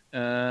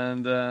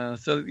 And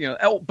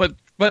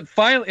but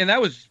finally, and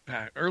that was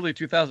early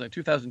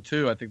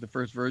 2002, I think the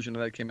first version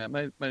of that came out.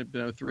 Might have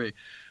been 2003.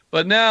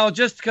 But now,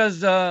 just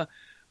because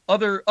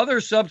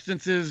other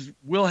substances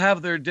will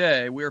have their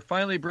day, we are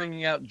finally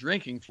bringing out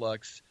drinking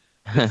Fluxx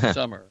this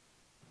summer.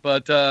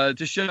 But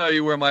to show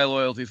you where my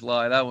loyalties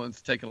lie, that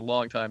one's taken a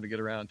long time to get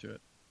around to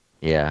it.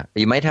 Yeah,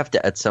 you might have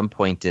to at some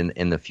point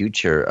in the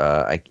future.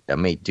 I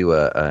might do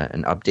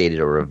an updated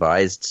or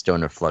revised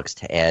Stoner Fluxx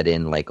to add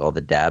in like all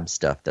the dab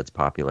stuff that's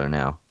popular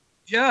now.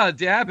 Yeah,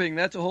 dabbing,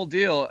 that's a whole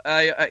deal.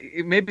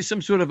 It may be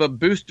some sort of a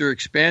booster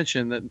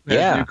expansion that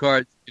has new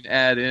cards you can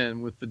add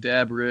in with the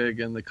dab rig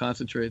and the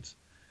concentrates.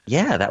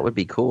 Yeah, that would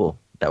be cool.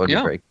 That would be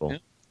very cool. Yeah.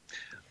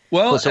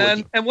 Well,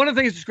 and one of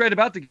the things that's great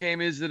about the game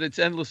is that it's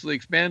endlessly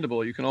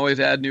expandable. You can always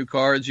add new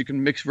cards. You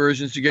can mix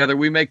versions together.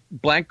 We make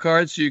blank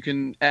cards so you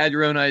can add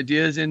your own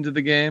ideas into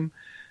the game.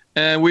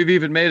 And we've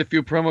even made a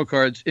few promo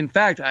cards. In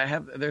fact,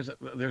 there's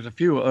a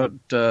few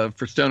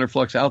for Stoner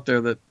Fluxx out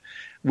there that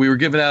we were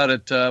giving out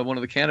at one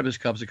of the Cannabis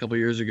Cups a couple of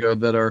years ago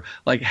that are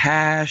like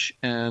hash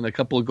and a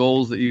couple of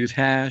goals that use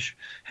hash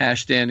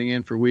standing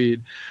in for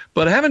weed.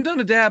 But I haven't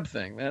done a dab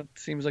thing. That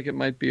seems like it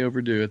might be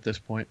overdue at this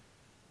point.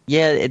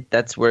 Yeah,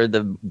 that's where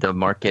the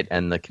market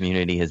and the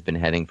community has been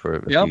heading for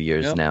a few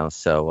years now.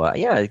 So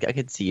I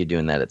could see you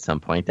doing that at some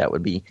point. That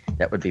would be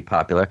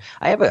popular.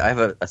 I have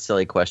a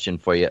silly question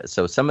for you.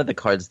 So some of the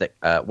cards that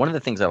one of the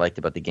things I liked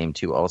about the game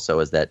too also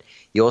is that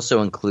you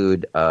also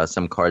include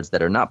some cards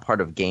that are not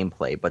part of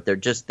gameplay, but they're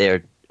just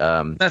there.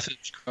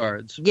 Message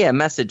cards. Yeah,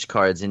 message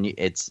cards, and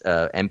it's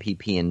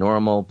MPP and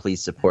normal.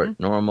 Please support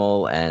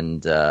normal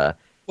and.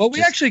 Well,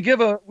 we actually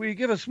give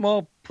a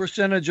small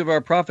percentage of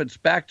our profits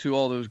back to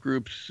all those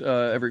groups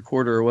every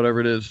quarter or whatever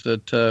it is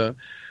that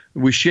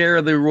we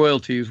share the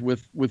royalties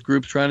with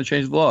groups trying to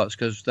change the laws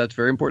because that's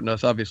very important to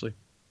us, obviously.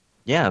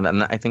 Yeah,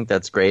 and I think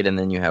that's great. And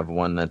then you have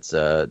one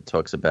that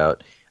talks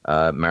about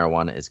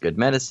marijuana is good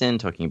medicine,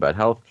 talking about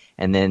health.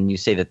 And then you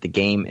say that the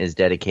game is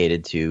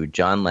dedicated to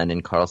John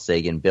Lennon, Carl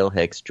Sagan, Bill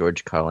Hicks,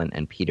 George Carlin,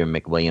 and Peter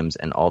McWilliams,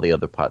 and all the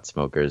other pot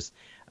smokers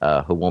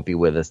who won't be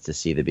with us to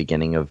see the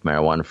beginning of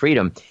marijuana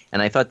freedom.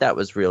 And I thought that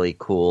was really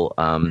cool.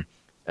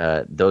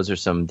 Those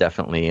are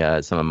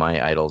definitely some of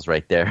my idols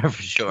right there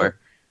for sure.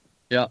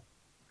 Yeah.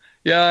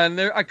 Yeah, and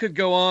I could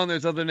go on.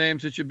 There's other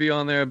names that should be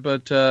on there,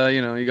 but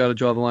you got to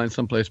draw the line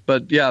someplace.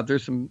 But yeah,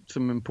 there's some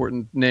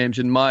important names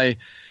in my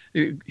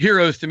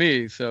heroes to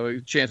me, so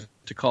a chance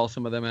to call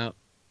some of them out.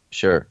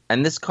 Sure.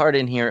 And this card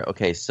in here,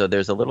 okay, so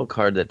there's a little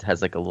card that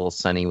has like a little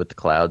sunny with the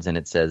clouds, and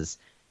it says,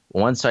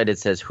 one side it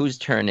says, whose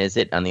turn is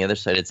it? On the other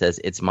side it says,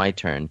 it's my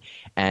turn.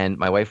 And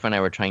my wife and I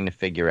were trying to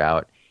figure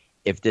out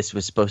if this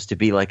was supposed to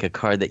be like a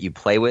card that you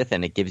play with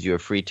and it gives you a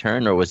free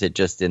turn, or was it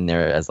just in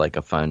there as like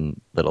a fun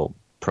little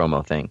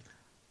promo thing?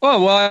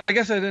 Oh, well, I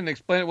guess I didn't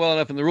explain it well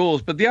enough in the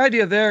rules, but the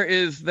idea there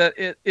is that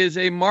it is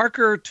a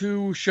marker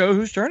to show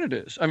whose turn it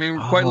is. I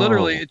mean, quite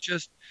literally, it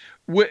just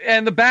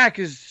and the back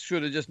is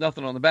sort of just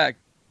nothing on the back,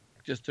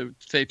 just to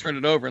say turn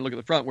it over and look at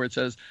the front where it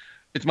says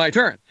it's my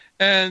turn.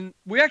 And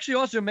we actually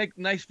also make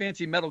nice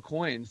fancy metal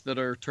coins that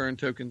are turn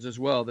tokens as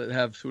well that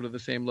have sort of the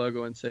same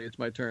logo and say it's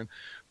my turn.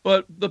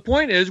 But the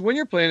point is, when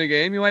you're playing a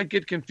game, you might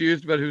get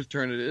confused about whose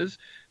turn it is.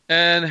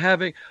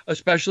 And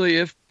especially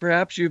if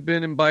perhaps you've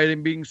been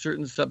imbibing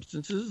certain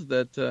substances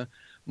that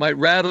might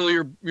rattle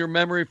your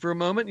memory for a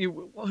moment.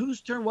 Whose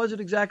turn was it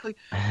exactly?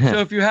 So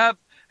if you have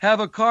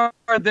a card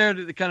there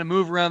to kind of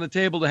move around the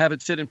table to have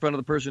it sit in front of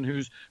the person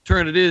whose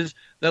turn it is,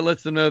 that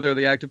lets them know they're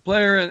the active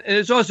player. And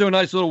it's also a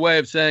nice little way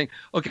of saying,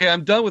 okay,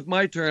 I'm done with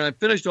my turn. I've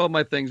finished all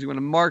my things. You want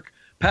to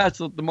pass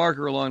the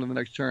marker along to the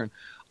next turn.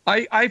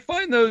 I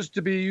find those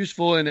to be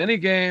useful in any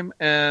game,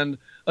 and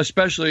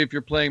especially if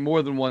you're playing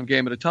more than one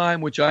game at a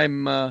time, which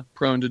I'm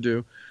prone to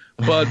do.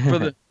 But for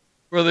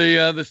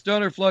the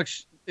Stoner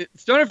Fluxx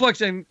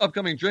and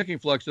upcoming Drinking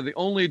Fluxx are the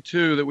only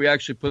two that we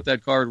actually put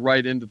that card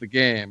right into the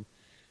game,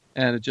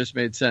 and it just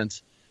made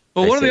sense.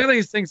 But one of the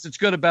other things that's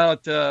good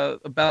about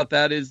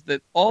that is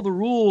that all the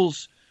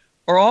rules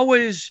are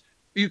always,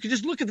 you can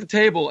just look at the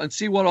table and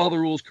see what all the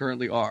rules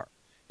currently are.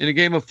 In a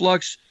game of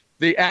Fluxx,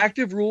 the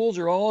active rules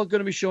are all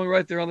going to be showing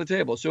right there on the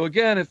table. So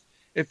again,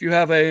 if you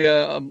have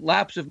a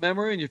lapse of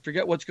memory and you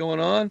forget what's going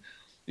on,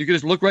 you can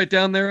just look right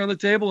down there on the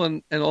table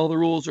and all the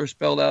rules are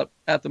spelled out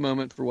at the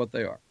moment for what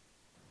they are.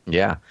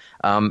 Yeah.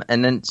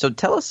 And then, so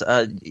tell us,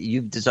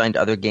 you've designed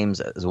other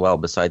games as well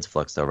besides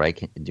Fluxx, though, right?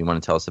 Do you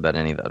want to tell us about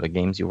any of the other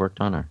games you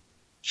worked on? Or?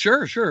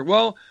 Sure.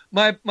 Well,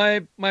 my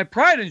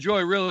pride and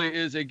joy really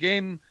is a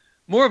game,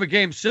 more of a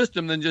game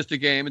system than just a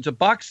game. It's a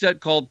box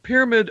set called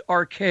Pyramid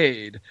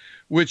Arcade,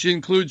 which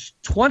includes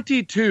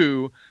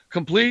 22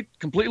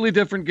 completely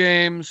different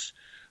games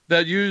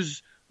that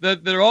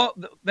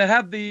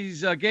have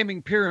these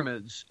gaming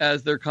pyramids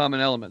as their common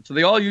element. So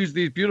they all use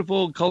these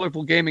beautiful,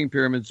 colorful gaming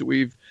pyramids that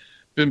we've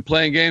been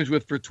playing games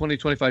with for 20,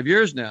 25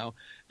 years now.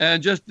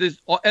 And just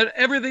and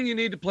everything you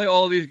need to play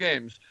all of these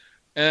games.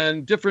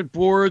 And different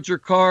boards or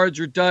cards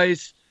or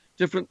dice,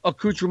 different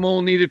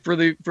accoutrement needed for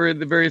the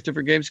various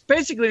different games.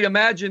 Basically,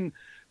 imagine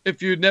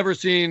if you'd never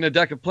seen a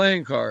deck of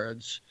playing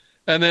cards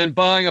and then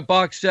buying a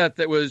box set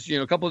that was,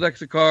 a couple of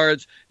decks of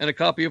cards and a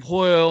copy of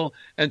Hoyle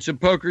and some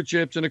poker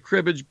chips and a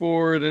cribbage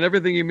board and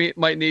everything you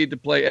might need to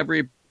play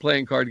every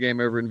playing card game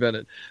ever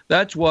invented.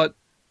 That's what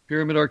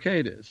Pyramid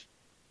Arcade is.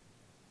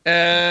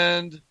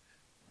 And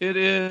it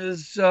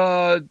is,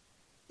 like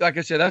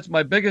I said, that's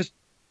my biggest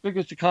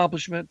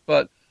accomplishment,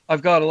 but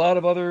I've got a lot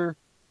of other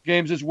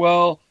games as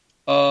well.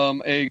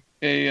 A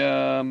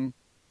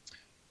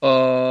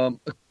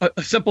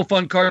simple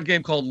fun card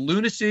game called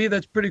Lunacy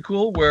that's pretty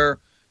cool, where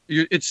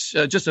it's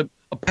just a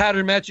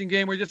pattern matching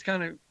game where you're just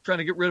kind of trying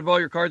to get rid of all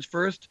your cards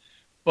first,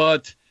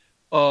 but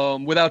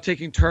without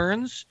taking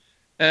turns.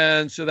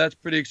 And so that's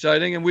pretty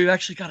exciting. And we've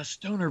actually got a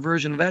stoner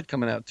version of that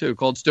coming out too,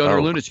 called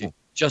Stoner Lunacy. Cool.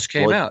 Just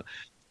came out.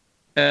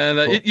 And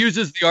cool. It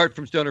uses the art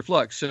from Stoner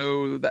Fluxx.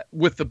 So that,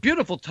 with the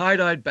beautiful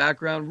tie-dyed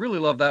background, really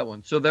love that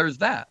one. So there's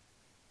that.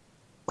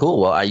 Cool.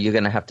 Well, you're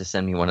going to have to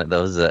send me one of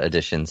those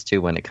editions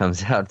too when it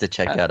comes out to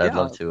check out. I'd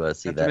love to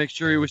see that. To make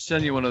sure we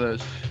send you one of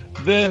those.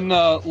 Then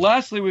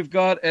lastly, we've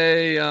got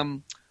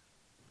well,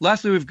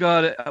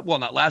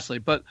 not lastly,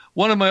 but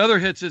one of my other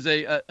hits is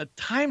a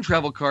time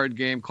travel card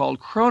game called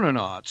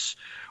Chrononauts,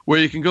 where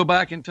you can go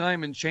back in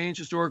time and change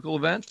historical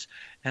events.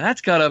 And that's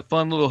got a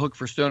fun little hook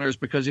for stoners,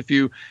 because if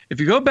you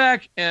go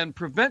back and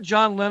prevent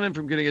John Lennon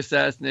from getting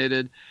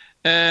assassinated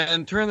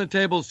and turn the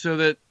tables so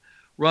that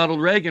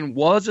Ronald Reagan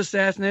was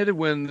assassinated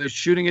when the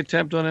shooting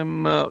attempt on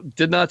him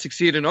did not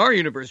succeed in our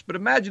universe. But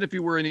imagine if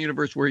you were in a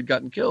universe where he'd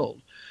gotten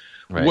killed.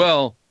 Right.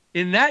 Well,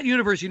 in that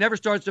universe, he never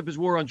starts up his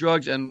war on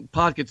drugs, and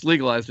pot gets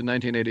legalized in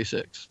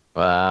 1986.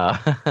 Wow.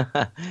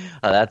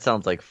 That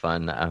sounds like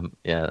fun.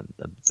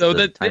 So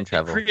that time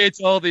travel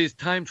creates all these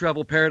time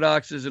travel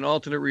paradoxes and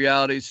alternate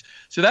realities.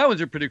 So that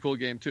one's a pretty cool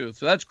game, too.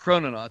 So that's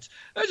Chrononauts.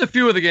 There's a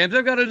few of the games.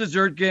 I've got a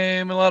dessert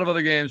game, a lot of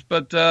other games,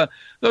 but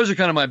those are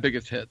kind of my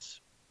biggest hits.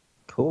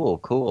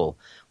 Cool.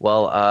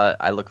 Well,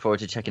 I look forward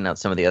to checking out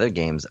some of the other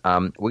games.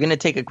 We're going to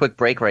take a quick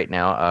break right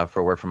now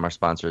for a word from our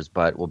sponsors,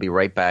 but we'll be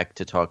right back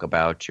to talk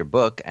about your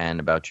book and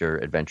about your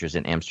adventures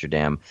in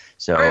Amsterdam.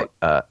 So,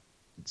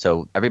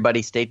 so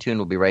everybody stay tuned.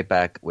 We'll be right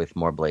back with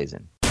more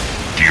Blazin'.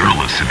 You're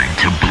listening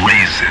to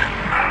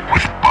Blazin'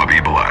 with Bobby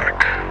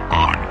Black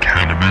on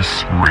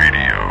Cannabis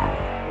Radio.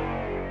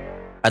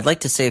 I'd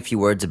like to say a few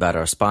words about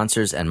our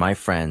sponsors and my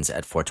friends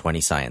at 420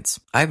 Science.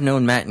 I've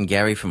known Matt and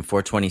Gary from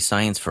 420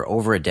 Science for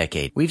over a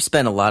decade. We've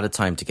spent a lot of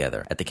time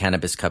together at the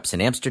Cannabis Cups in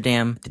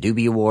Amsterdam, the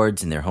Doobie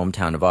Awards in their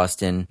hometown of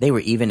Austin. They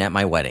were even at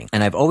my wedding.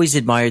 And I've always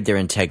admired their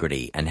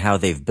integrity and how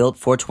they've built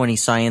 420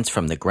 Science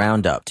from the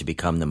ground up to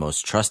become the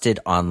most trusted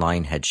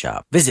online head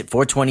shop. Visit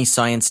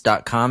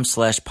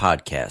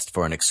 420science.com/podcast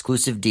for an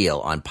exclusive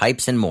deal on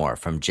pipes and more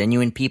from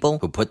genuine people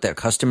who put their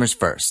customers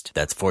first.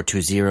 That's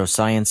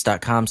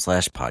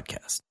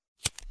 420science.com/podcast.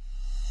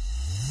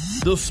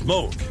 The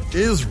smoke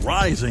is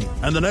rising,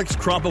 and the next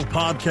crop of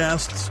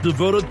podcasts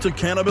devoted to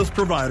cannabis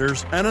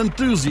providers and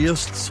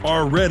enthusiasts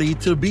are ready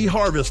to be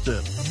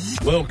harvested.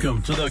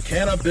 Welcome to the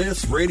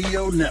Cannabis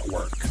Radio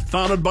Network,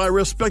 founded by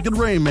respected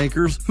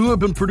rainmakers who have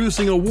been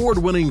producing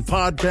award-winning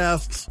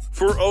podcasts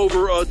for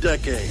over a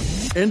decade.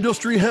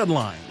 Industry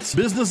headlines,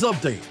 business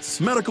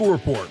updates, medical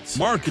reports,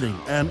 marketing,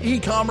 and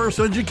e-commerce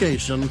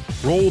education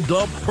rolled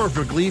up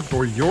perfectly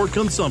for your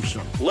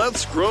consumption.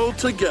 Let's grow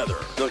together.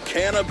 The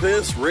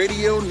Cannabis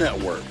Radio Network.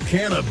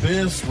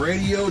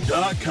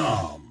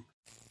 CannabisRadio.com.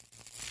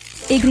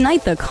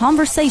 Ignite the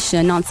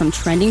conversation on some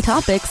trending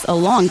topics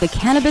along the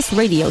Cannabis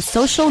Radio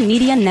social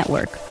media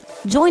network.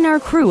 Join our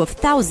crew of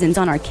thousands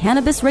on our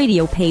Cannabis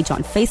Radio page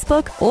on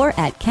Facebook or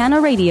at Canna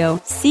Radio,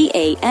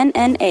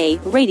 CANNA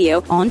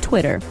Radio on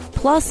Twitter.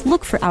 Plus,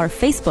 look for our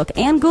Facebook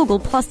and Google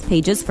Plus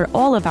pages for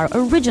all of our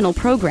original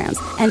programs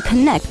and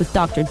connect with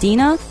Dr.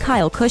 Dina,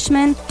 Kyle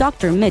Cushman,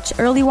 Dr. Mitch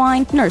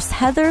Earlywine, Nurse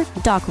Heather,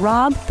 Doc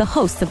Rob, the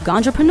hosts of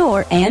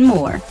Ganjapreneur, and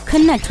more.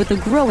 Connect with the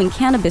growing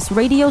Cannabis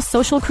Radio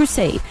social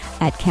crusade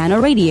at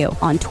Canna Radio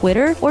on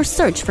Twitter or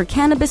search for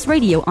Cannabis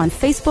Radio on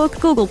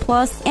Facebook, Google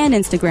Plus, and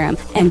Instagram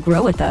and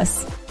grow with us.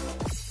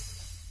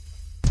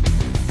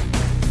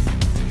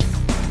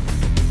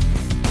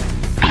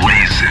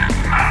 Blazin'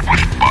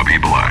 with Bobby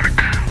Black.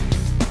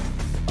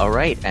 All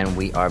right, and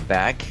we are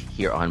back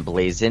here on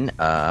Blazin'.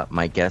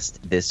 My guest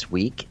this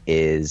week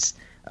is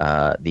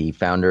the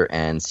founder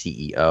and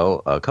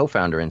CEO,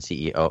 co-founder and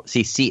CCO,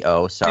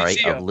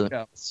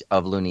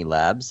 of Looney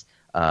Labs,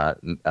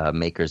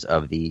 makers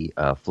of the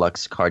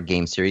Fluxx card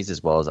game series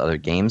as well as other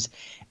games,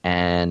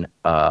 and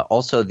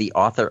also the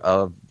author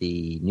of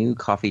the new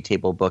coffee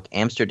table book,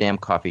 Amsterdam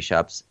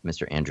Coffeeshops,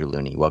 Mr. Andrew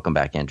Looney. Welcome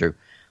back, Andrew.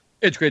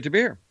 It's great to be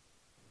here.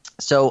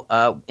 So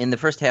in the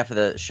first half of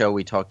the show,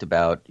 we talked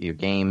about your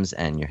games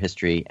and your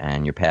history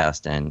and your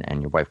past and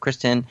your wife,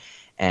 Kristen.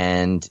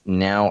 And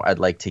now I'd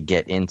like to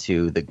get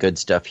into the good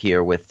stuff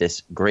here with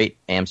this great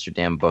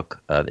Amsterdam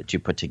book that you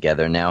put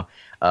together. Now,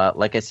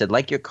 like I said,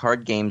 like your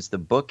card games, the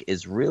book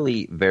is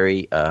really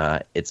very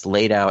it's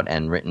laid out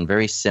and written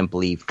very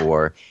simply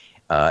for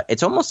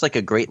it's almost like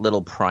a great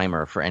little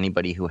primer for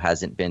anybody who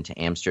hasn't been to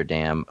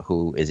Amsterdam,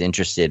 who is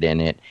interested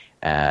in it.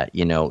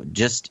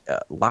 Just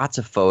lots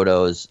of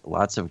photos,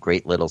 lots of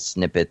great little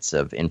snippets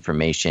of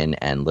information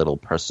and little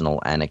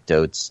personal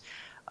anecdotes.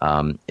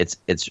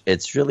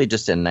 It's really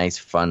just a nice,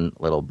 fun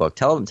little book.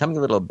 Tell me a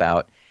little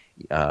about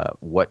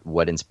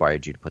what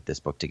inspired you to put this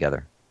book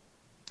together?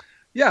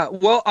 Yeah,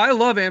 well, I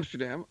love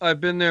Amsterdam.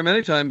 I've been there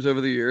many times over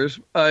the years.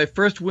 I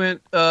first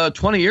went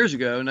 20 years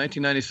ago,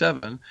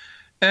 1997.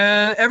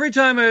 And every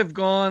time I've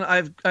gone,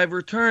 I've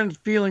returned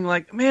feeling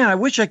like, man, I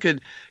wish I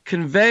could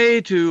convey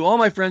to all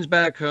my friends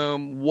back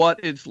home what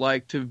it's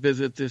like to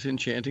visit this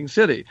enchanting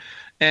city.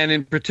 And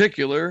in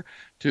particular,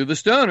 to the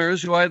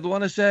stoners who I'd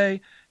want to say,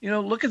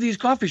 look at these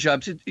coffee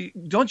shops.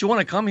 Don't you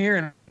want to come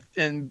here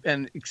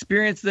and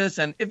experience this?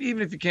 And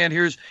even if you can't,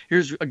 here's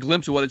a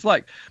glimpse of what it's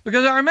like.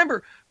 Because I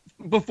remember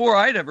before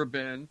I'd ever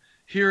been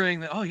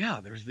hearing that, oh yeah,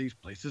 there's these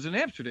places in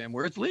Amsterdam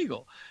where it's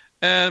legal.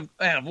 And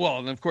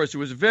of course, it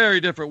was a very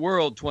different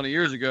world 20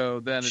 years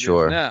ago than it is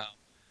now.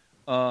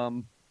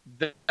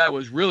 That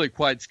was really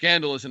quite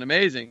scandalous and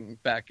amazing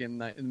back in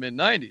the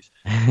mid-'90s.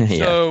 Yeah.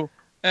 So,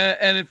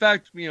 and in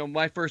fact,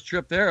 my first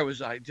trip there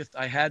was I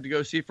had to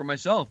go see for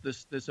myself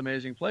this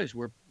amazing place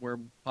where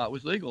pot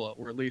was legal,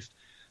 or at least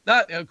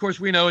not. Of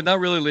course, we know it's not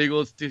really legal.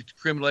 It's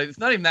decriminalized. It's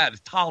not even that.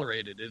 It's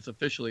tolerated. It's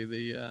officially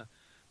the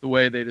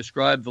way they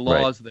describe the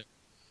laws there.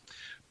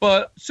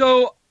 But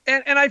so.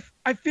 And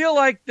I feel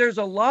like there's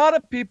a lot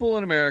of people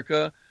in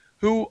America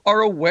who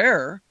are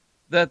aware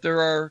that there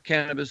are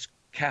cannabis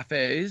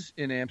cafes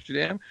in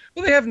Amsterdam,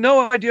 but they have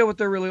no idea what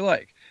they're really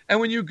like.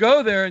 And when you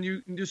go there and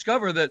you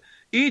discover that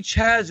each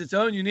has its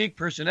own unique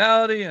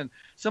personality, and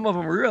some of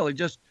them are really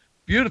just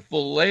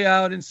beautiful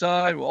layout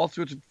inside with all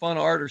sorts of fun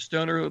art or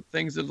stoner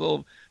things that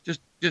will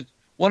just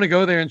want to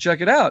go there and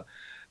check it out.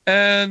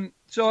 And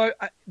so,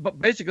 but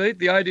basically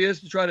the idea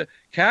is to try to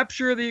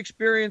capture the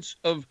experience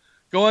of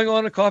going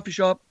on a coffee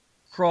shop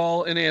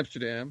crawl in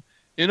Amsterdam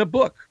in a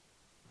book.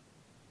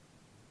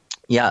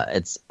 Yeah,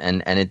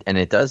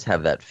 it does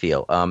have that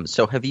feel.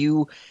 So have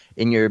you,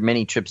 in your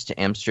many trips to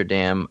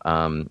Amsterdam,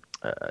 I'm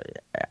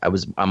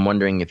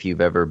wondering if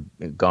you've ever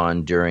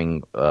gone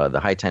during the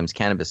High Times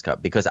Cannabis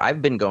Cup, because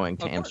I've been going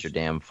to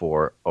Amsterdam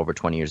for over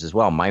 20 years as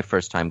well. My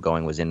first time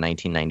going was in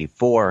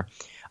 1994.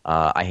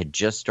 I had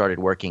just started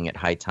working at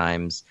High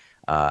Times.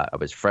 I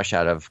was fresh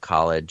out of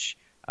college.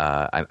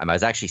 I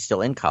was actually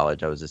still in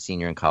college. I was a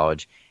senior in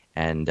college,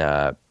 and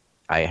I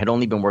had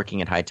only been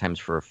working at High Times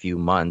for a few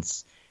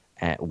months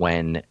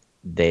when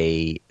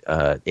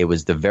it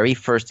was the very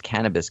first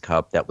Cannabis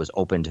Cup that was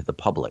open to the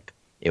public.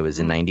 It was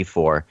in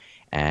 94,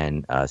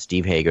 and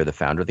Steve Hager, the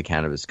founder of the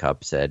Cannabis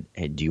Cup, said,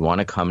 "Hey, do you want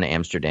to come to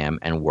Amsterdam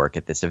and work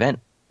at this event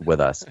with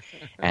us?"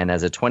 And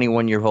as a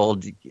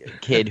 21-year-old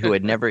kid who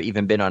had never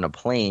even been on a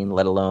plane,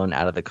 let alone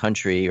out of the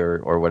country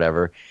or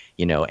whatever,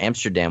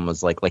 Amsterdam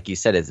was like you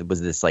said, it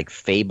was this like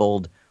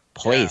fabled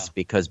place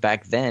because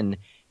back then,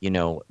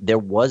 there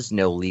was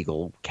no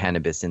legal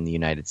cannabis in the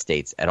United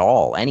States at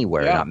all,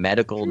 anywhere, not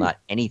medical, not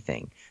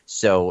anything.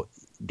 So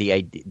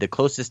the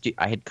closest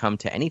I had come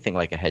to anything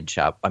like a head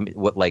shop,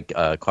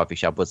 a coffee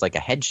shop, was like a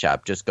head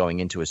shop, just going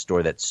into a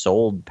store that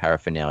sold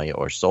paraphernalia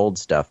or sold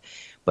stuff.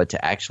 But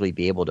to actually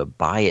be able to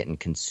buy it and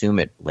consume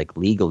it like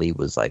legally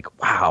was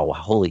like, wow,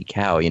 holy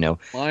cow,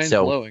 Mind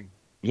blowing.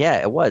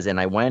 Yeah, it was. And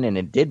I went and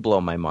it did blow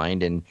my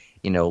mind. And,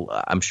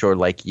 I'm sure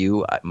like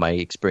you, my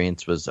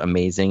experience was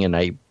amazing. And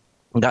I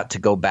got to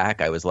go back.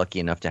 I was lucky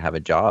enough to have a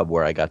job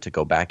where I got to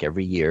go back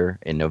every year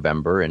in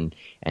November and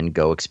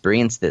go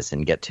experience this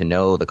and get to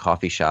know the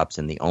coffee shops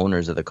and the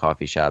owners of the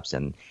coffee shops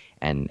and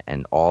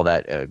all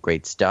that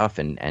great stuff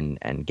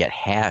and get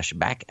hash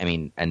back. I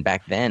mean, and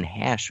back then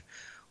hash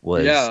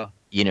was,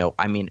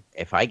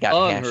 if I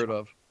got unheard hash,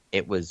 of.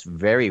 It was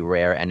very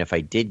rare, and if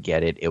I did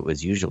get it, it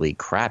was usually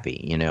crappy.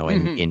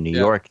 In New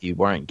York, you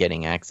weren't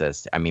getting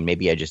access. I mean,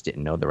 maybe I just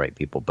didn't know the right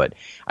people, but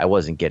I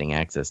wasn't getting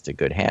access to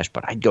good hash.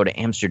 But I'd go to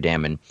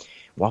Amsterdam and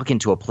walk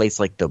into a place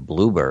like the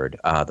Bluebird.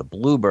 The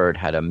Bluebird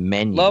had a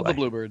menu. Love the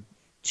Bluebird.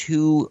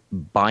 Two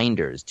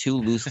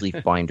loose leaf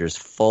binders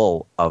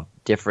full of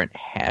different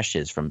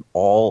hashes from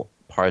all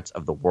parts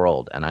of the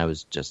world, and I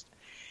was just.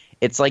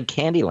 It's like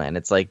Candyland.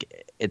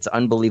 It's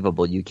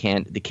unbelievable. You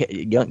can't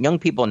young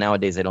people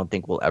nowadays, I don't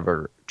think will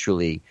ever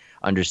truly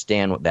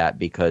understand that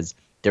because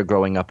they're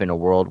growing up in a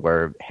world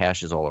where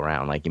hash is all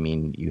around. Like, I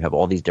mean, you have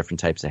all these different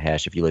types of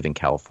hash. If you live in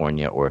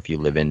California or if you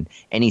live in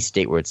any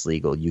state where it's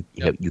legal, you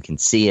can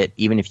see it.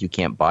 Even if you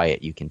can't buy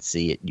it, you can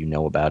see it. You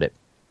know about it.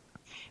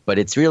 But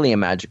it's really a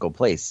magical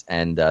place.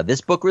 And this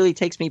book really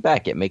takes me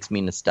back. It makes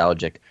me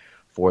nostalgic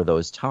for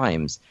those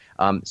times.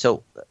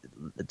 So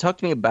talk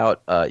to me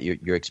about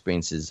your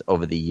experiences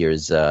over the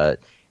years.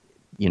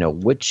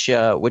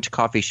 Which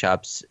coffee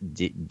shops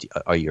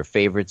are your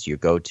favorites, your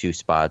go-to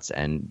spots,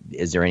 and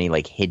is there any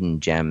like hidden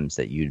gems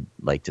that you'd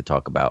like to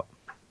talk about?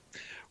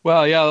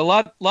 Well, yeah, a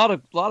lot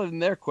of in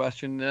their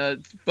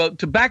question. But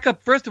to back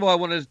up, first of all, I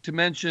wanted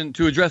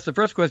to address the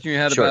first question you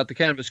had about the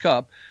Cannabis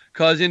Cup,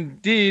 because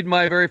indeed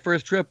my very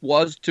first trip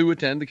was to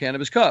attend the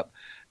Cannabis Cup,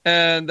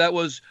 and it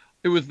was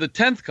the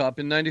 10th Cup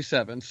in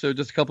 '97, so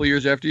just a couple of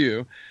years after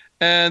you.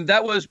 And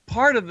that was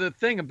part of the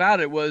thing about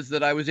it, was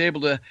that I was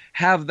able to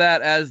have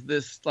that as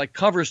this like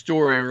cover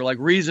story or like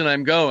reason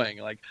I'm going.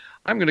 Like,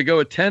 I'm going to go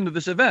attend to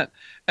this event.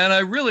 And I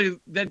really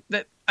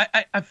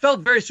I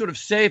felt very sort of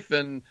safe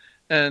and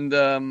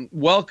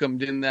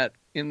welcomed in that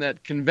in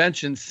that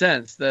convention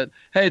sense that,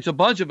 hey, it's a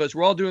bunch of us,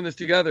 we're all doing this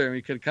together, and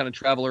we could kind of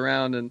travel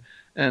around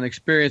and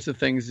experience the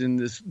things in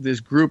this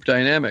group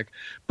dynamic.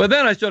 But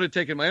then I started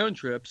taking my own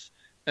trips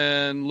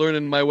and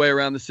learning my way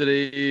around the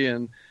city.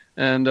 And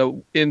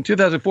in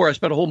 2004, I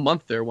spent a whole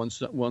month there one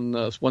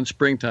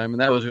springtime,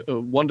 and that was a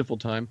wonderful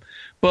time.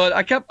 But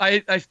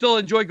I still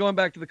enjoy going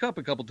back to the Cup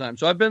a couple times.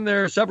 So I've been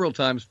there several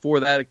times for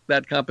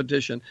that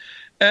competition.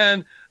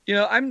 And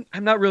I'm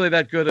not really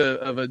that good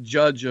of a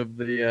judge of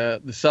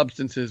the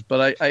substances,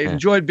 but I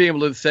enjoyed being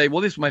able to say,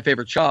 well, this is my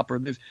favorite shop, or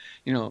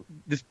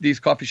these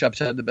coffee shops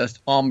had the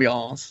best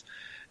ambiance.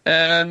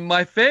 And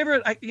my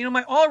favorite,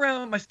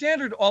 my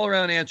standard all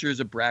around answer is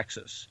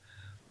Abraxas.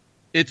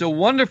 It's a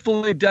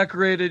wonderfully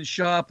decorated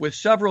shop with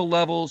several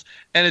levels,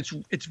 and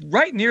it's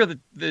right near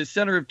the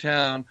center of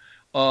town,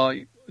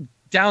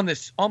 down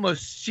this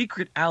almost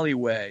secret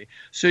alleyway.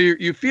 So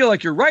you feel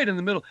like you're right in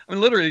the middle. I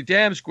mean, literally,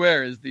 Dam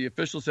Square is the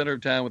official center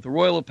of town with the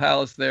Royal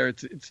Palace there.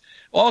 It's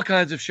all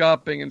kinds of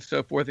shopping and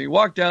so forth. And you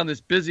walk down this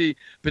busy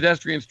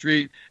pedestrian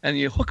street, and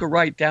you hook a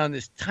right down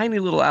this tiny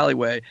little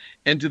alleyway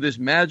into this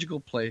magical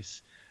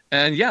place.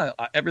 And yeah,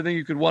 everything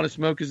you could want to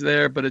smoke is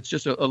there, but it's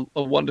just a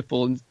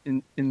wonderful,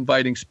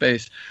 inviting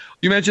space.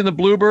 You mentioned the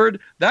Bluebird.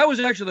 That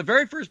was actually the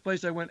very first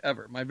place I went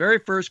ever. My very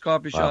first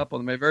coffee shop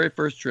on my very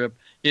first trip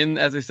in,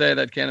 as I say,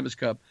 that Cannabis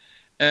Cup.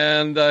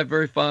 And I have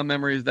very fond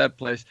memories of that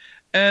place.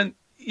 And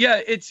yeah,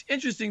 it's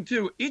interesting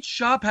too. Each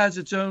shop has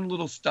its own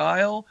little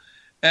style.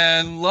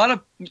 And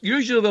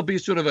usually there'll be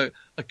sort of a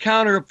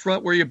counter up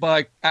front where you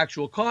buy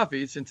actual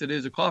coffee, since it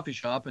is a coffee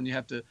shop and you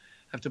have to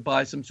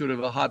buy some sort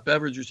of a hot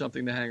beverage or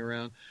something to hang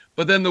around.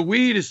 But then the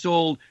weed is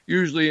sold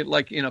usually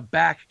like in a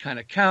back kind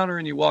of counter,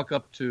 and you walk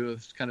up to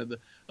kind of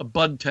a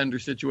bud tender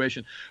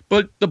situation.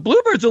 But the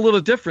Bluebird's a little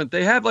different.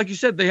 They have, like you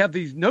said, they have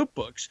these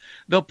notebooks.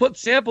 They'll put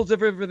samples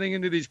of everything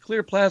into these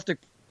clear plastic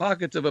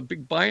pockets of a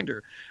big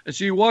binder. And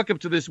so you walk up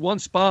to this one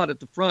spot at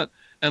the front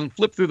and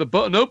flip through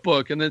the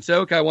notebook and then say,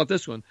 okay, I want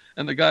this one.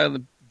 And the guy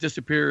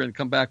disappear and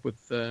come back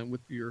with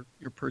your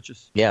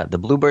purchase. Yeah, the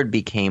Bluebird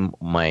became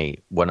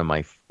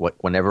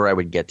whenever I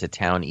would get to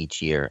town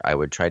each year, I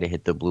would try to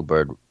hit the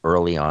Bluebird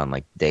early on,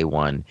 like day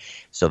one,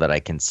 so that I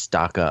can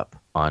stock up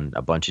on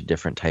a bunch of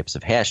different types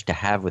of hash to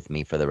have with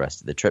me for the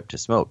rest of the trip to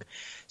smoke.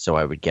 So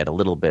I would get a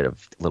little bit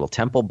of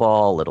Temple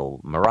Ball, a little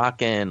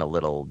Moroccan, a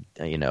little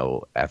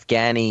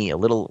Afghani, a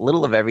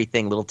little of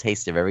everything, little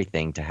taste of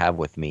everything to have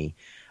with me.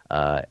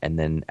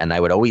 And I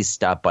would always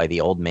stop by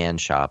the old man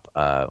shop,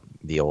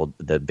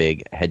 the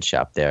big head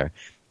shop there,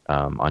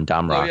 on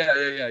Damrock.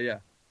 Oh yeah.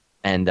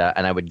 And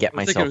I would get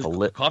myself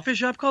a coffee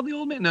shop called the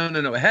Old Man.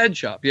 No, a head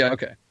shop. Yeah,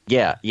 okay.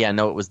 Yeah.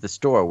 No, it was the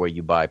store where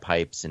you buy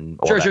pipes and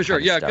all sure. Kind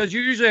of yeah, stuff. because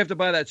you usually have to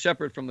buy that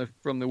separate from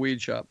the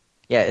weed shop.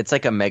 Yeah, it's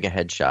like a mega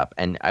head shop,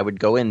 and I would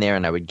go in there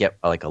and I would get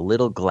like a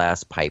little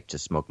glass pipe to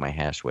smoke my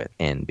hash with,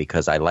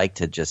 because I like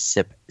to just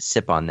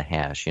sip on the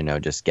hash,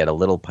 just get a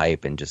little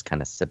pipe and just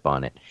kind of sip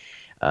on it.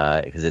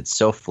 Because it's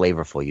so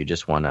flavorful, you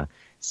just want to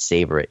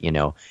savor it,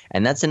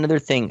 And that's another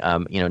thing,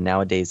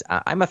 nowadays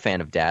I'm a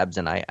fan of dabs,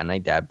 and I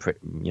dab,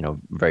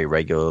 very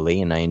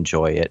regularly, and I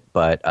enjoy it.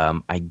 But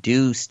I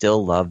do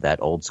still love that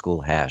old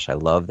school hash. I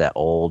love that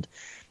old,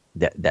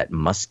 that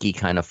musky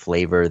kind of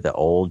flavor, the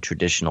old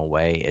traditional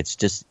way.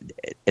 It's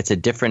a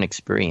different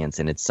experience,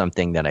 and it's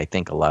something that I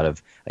think a lot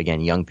of,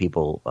 again, young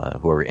people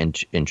who are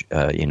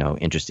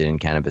interested in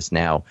cannabis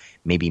now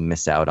maybe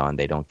miss out on.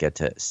 They don't get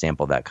to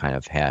sample that kind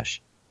of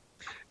hash.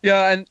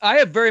 Yeah, and I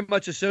have very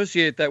much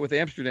associate that with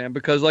Amsterdam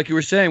because, like you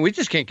were saying, we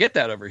just can't get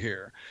that over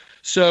here.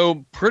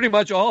 So pretty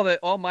much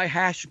all my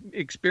hash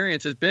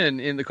experience has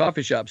been in the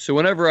coffee shops. So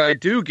whenever I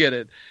do get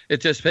it,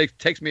 it just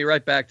takes me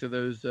right back to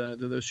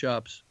those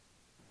shops.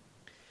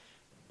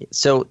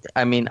 So,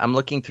 I mean, I'm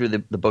looking through the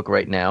book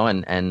right now,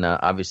 and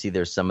obviously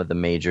there's some of the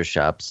major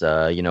shops,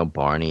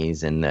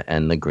 Barney's and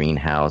the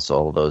Greenhouse,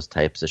 all those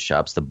types of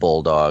shops. The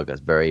Bulldog, a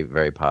very,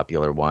 very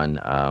popular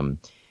one.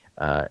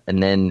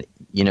 And then,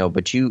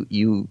 but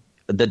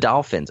the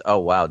Dolphins. Oh,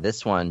 wow.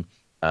 This one,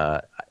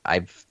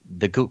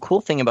 the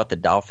cool thing about the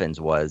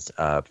Dolphins was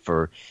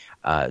for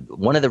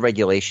one of the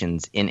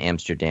regulations in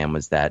Amsterdam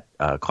was that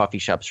coffee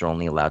shops are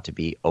only allowed to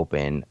be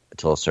open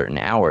until certain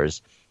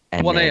hours.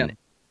 And 1 a.m.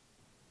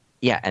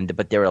 Yeah,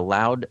 but they're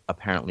allowed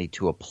apparently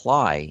to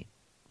apply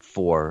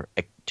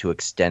to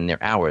extend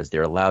their hours.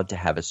 They're allowed to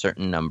have a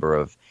certain number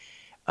of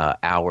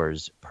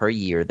hours per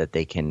year that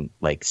they can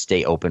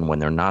stay open when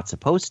they're not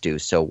supposed to.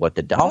 So what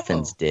the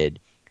Dolphins did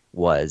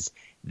was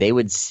they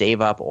would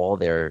save up all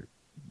their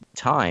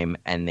time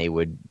and they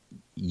would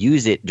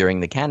use it during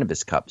the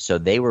Cannabis Cup. So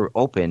they were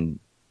open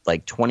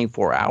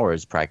 24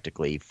 hours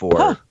practically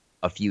for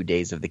a few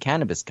days of the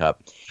Cannabis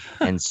Cup.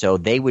 And so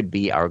they would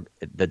be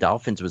the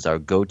Dolphins was our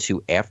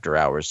go-to after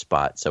hours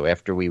spot. So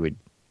after we would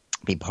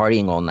be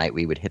partying all night,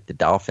 we would hit the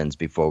Dolphins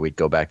before we'd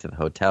go back to the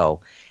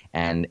hotel.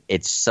 And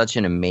it's such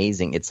an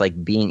amazing – it's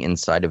like being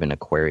inside of an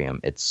aquarium.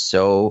 It's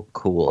so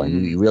cool.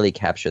 And you really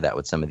capture that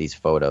with some of these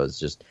photos,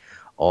 just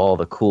all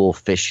the cool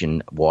fish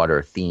and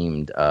water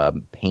themed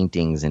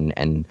paintings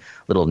and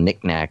little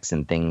knickknacks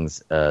and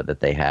things that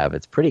they have.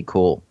 It's pretty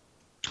cool.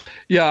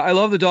 Yeah, I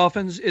love the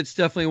Dolphins. It's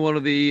definitely one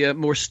of the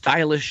more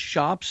stylish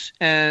shops,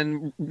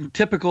 and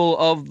typical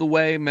of the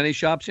way many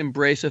shops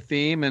embrace a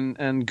theme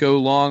and go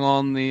long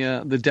on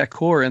the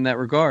decor in that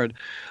regard.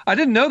 I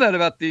didn't know that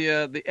about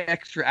the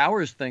extra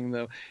hours thing,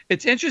 though.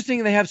 It's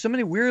interesting they have so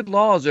many weird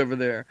laws over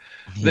there.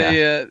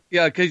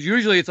 Because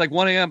usually it's like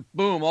 1 a.m.,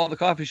 boom, all the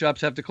coffee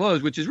shops have to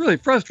close, which is really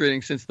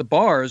frustrating since the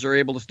bars are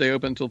able to stay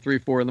open until 3,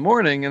 4 in the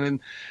morning,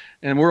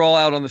 and we're all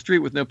out on the street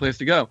with no place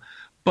to go.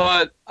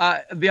 But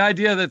the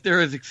idea that there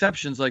is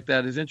exceptions like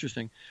that is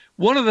interesting.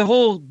 One of the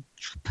whole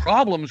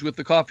problems with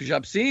the coffee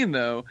shop scene,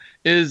 though,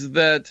 is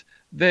that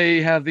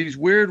they have these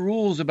weird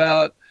rules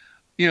about,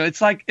 it's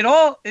like it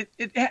all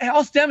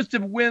stems to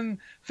when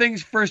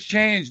things first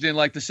changed in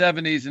like the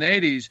 70s and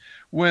 80s,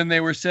 when they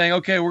were saying,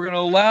 okay, we're going to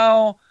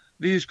allow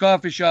these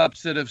coffee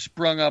shops that have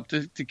sprung up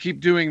to keep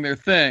doing their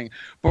thing,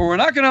 but we're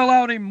not going to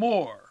allow any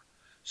more.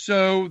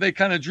 So they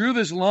kind of drew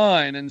this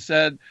line and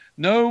said,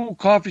 no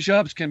coffee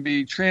shops can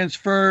be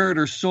transferred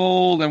or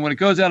sold. And when it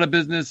goes out of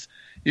business,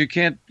 you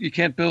can't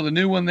build a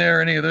new one there,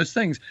 or any of those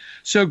things.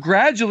 So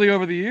gradually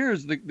over the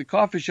years, the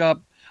coffee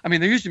shop,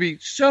 there used to be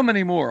so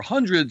many more,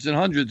 hundreds and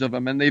hundreds of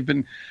them, and they've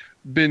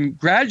been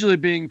gradually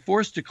being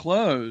forced to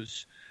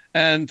close.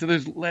 And so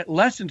there's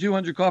less than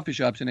 200 coffee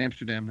shops in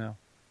Amsterdam now.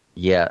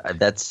 Yeah,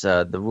 that's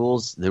the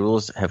rules. The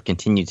rules have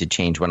continued to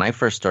change. When I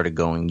first started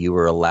going, you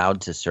were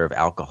allowed to serve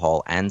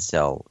alcohol and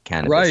sell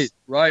cannabis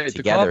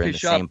together in the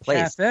same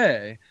place.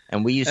 Cafe.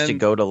 And we used to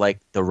go to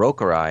like the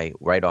Rokerai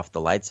right off the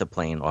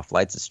Leidseplein, off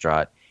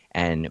Leidsestraat,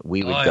 and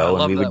we would go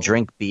and we would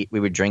drink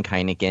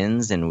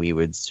Heinekens, and we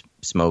would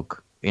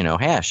smoke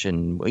hash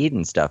and weed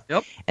and stuff.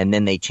 Yep. And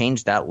then they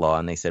changed that law,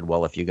 and they said,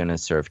 well, if you're going to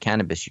serve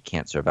cannabis, you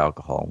can't serve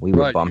alcohol. We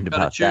were bummed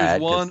about that.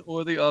 Choose one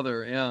or the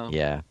other. Yeah.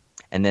 Yeah.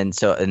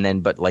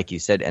 But like you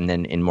said, and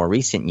then in more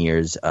recent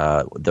years,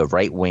 the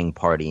right-wing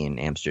party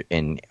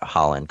in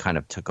Holland kind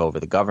of took over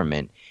the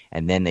government,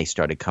 and then they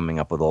started coming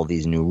up with all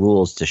these new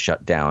rules to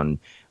shut down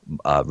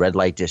red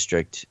light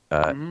district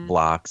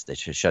blocks, that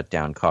should shut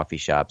down coffee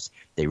shops.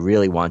 They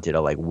really wanted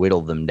to like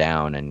whittle them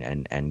down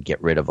and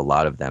get rid of a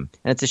lot of them.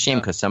 And it's a shame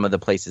because some of the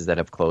places that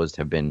have closed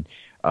have been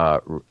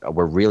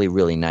were really,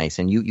 really nice.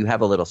 And you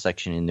have a little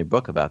section in your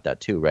book about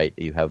that too, right?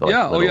 You have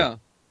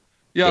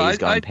days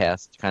gone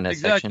past kind of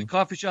section.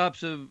 Coffee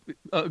shops of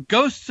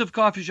ghosts of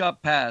coffee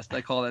shop past. I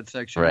call that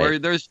section right. Where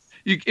there's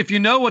if you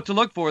know what to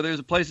look for,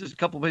 there's a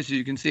couple places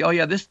you can see. Oh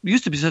yeah, this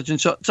used to be such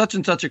and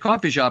such a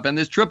coffee shop, and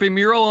this trippy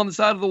mural on the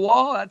side of the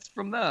wall, that's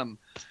from them.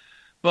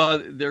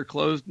 But they're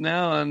closed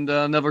now and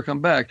never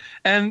come back.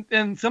 And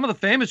some of the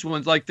famous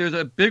ones, like there's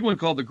a big one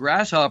called the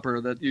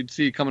Grasshopper that you'd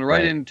see coming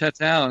right into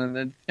town, and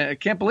then I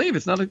can't believe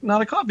it's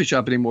not a coffee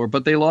shop anymore,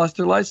 but they lost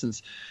their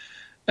license.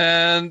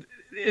 And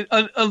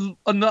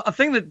a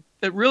thing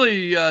that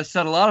really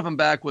set a lot of them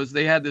back was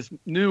they had this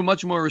new,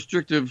 much more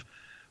restrictive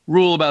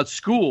rule about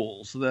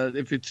schools, that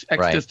if it's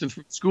equidistant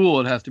from school,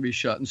 it has to be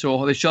shut. And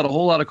so they shut a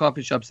whole lot of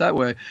coffee shops that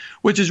way,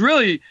 which is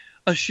really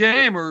a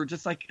shame, or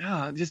just like, it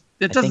doesn't seem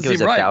right. I think it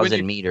was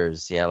 1,000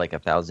 meters. Yeah, like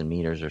 1,000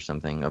 meters or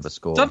something of a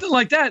school. Something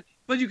like that.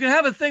 But you can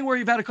have a thing where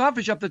you've had a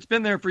coffee shop that's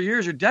been there for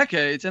years or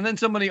decades, and then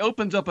somebody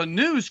opens up a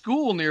new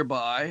school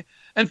nearby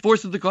and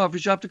forces the coffee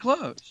shop to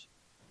close.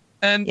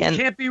 And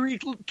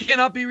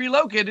cannot be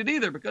relocated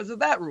either because of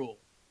that rule.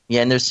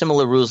 Yeah, and there's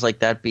similar rules like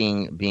that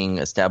being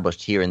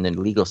established here in the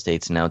legal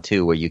states now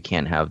too, where you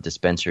can't have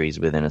dispensaries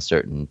within a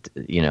certain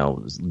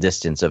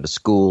distance of a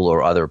school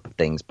or other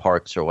things,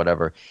 parks or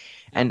whatever.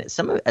 And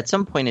at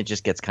some point it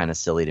just gets kind of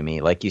silly to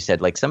me. Like you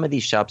said, like some of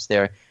these shops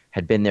there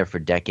had been there for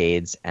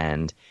decades,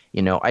 and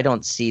I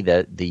don't see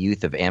the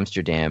youth of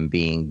Amsterdam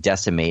being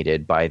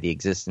decimated by the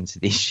existence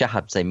of these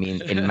shops. I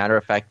mean, in a matter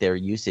of fact, their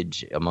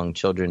usage among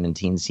children and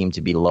teens seem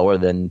to be lower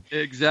than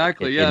in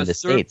the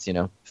States,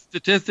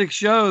 Statistics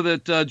show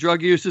that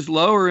drug use is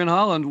lower in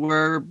Holland,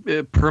 where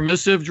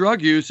permissive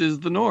drug use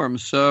is the norm.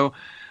 So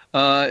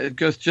it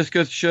just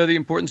goes to show the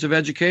importance of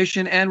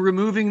education and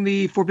removing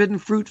the forbidden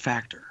fruit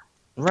factor.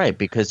 Right,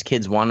 because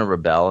kids want to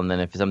rebel, and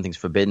then if something's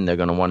forbidden, they're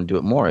going to want to do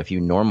it more. If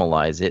you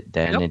normalize it,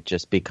 then it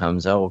just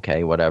becomes,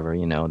 okay, whatever,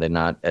 they're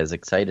not as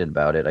excited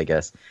about it, I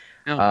guess.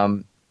 Yeah.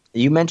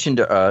 You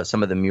mentioned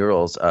some of the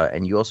murals,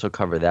 and you also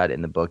cover that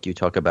in the book. You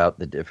talk about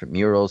the different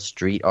murals,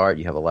 street art.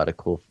 You have a lot of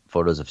cool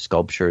photos of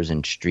sculptures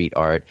and street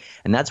art.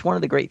 And that's one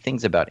of the great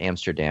things about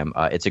Amsterdam.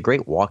 It's a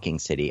great walking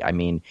city. I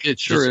mean, it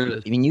sure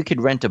is. I mean, you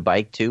could rent a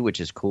bike too, which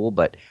is cool.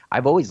 But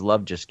I've always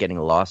loved just getting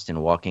lost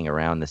and walking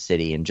around the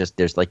city. And just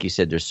there's, like you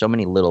said, there's so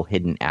many little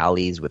hidden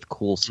alleys with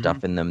cool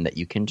stuff in them that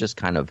you can just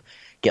kind of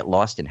get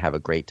lost and have a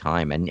great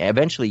time. And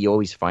eventually you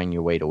always find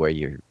your way to where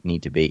you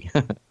need to be.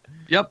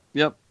 Yep.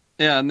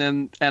 Yeah,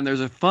 and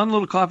there's a fun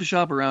little coffee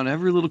shop around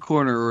every little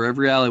corner or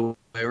every alleyway,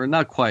 or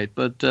not quite,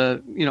 but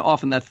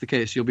often that's the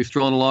case. You'll be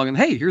strolling along and,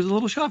 hey, here's a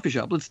little coffee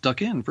shop. Let's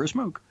duck in for a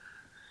smoke.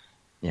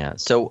 Yeah.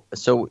 So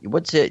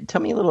what's it? Tell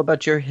me a little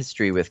about your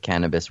history with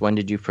cannabis. When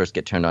did you first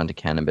get turned on to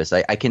cannabis?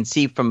 I can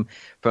see from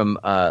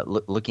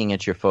looking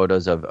at your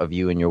photos of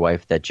you and your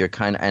wife that you're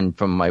kind of, and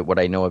from what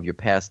I know of your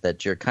past,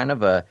 that you're kind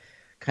of a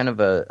kind of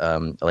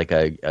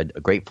a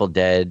Grateful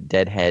Dead,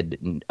 Deadhead,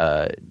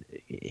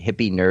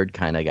 hippie nerd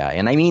kind of guy,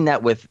 and I mean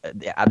that with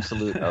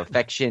absolute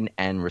affection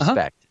and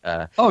respect.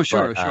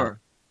 Sure.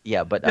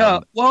 Yeah, but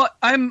well,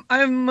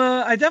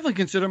 I definitely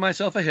consider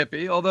myself a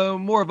hippie, although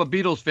more of a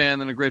Beatles fan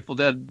than a Grateful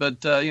Dead.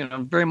 But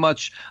very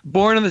much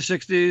born in the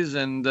 '60s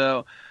and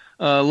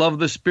love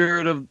the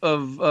spirit of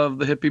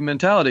the hippie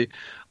mentality.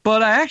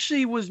 But I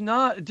actually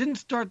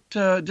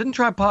didn't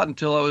try pot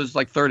until I was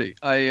like 30.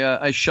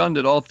 I shunned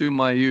it all through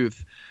my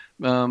youth.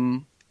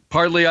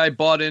 Partly I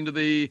bought into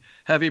the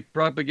heavy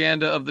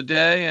propaganda of the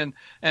day,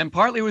 and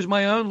partly it was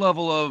my own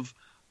level of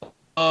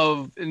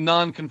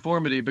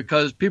nonconformity,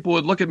 because people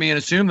would look at me and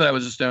assume that I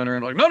was a stoner,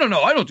 and like,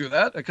 no, I don't do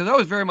that, because I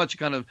was very much a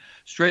kind of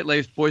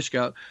straight-laced Boy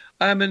Scout.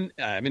 I'm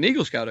an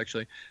Eagle Scout,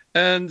 actually,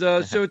 and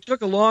so it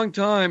took a long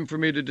time for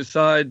me to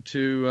decide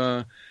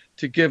to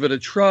give it a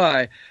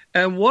try.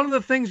 And one of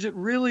the things that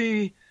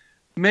really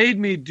made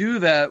me do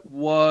that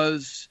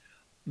was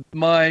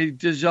my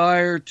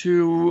desire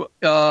to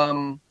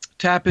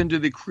tap into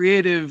the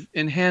creative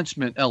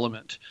enhancement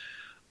element.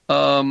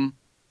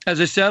 As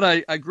I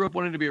said, I grew up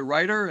wanting to be a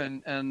writer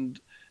and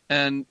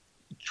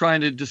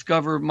trying to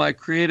discover my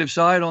creative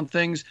side on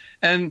things,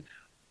 and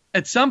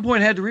at some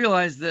point had to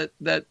realize that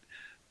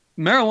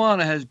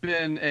marijuana has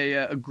been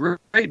a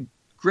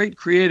great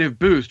creative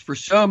boost for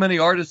so many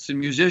artists and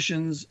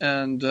musicians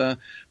and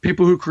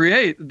people who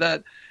create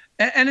that.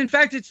 And in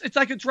fact, it's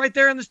like it's right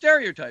there in the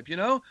stereotype.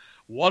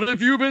 What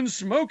have you been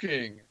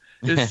smoking?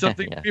 Is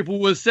something people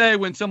will say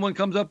when someone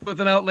comes up with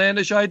an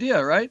outlandish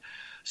idea, right?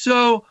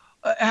 So.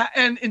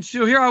 And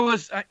so here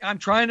I'm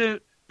trying to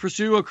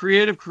pursue a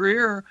creative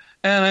career,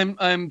 and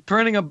I'm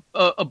turning a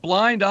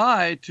blind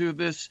eye to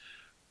this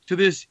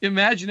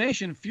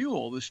imagination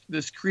fuel,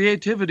 this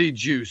creativity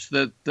juice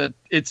that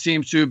it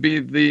seems to be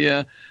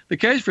the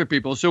case for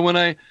people. So when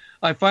I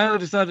finally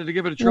decided to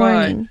give it a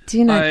try,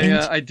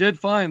 I did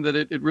find that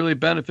it really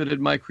benefited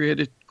my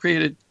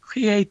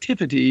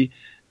creativity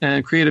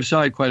and creative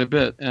side quite a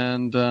bit,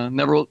 and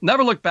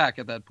never looked back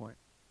at that point.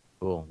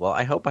 Cool. Well,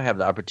 I hope I have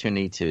the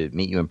opportunity to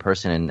meet you in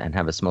person and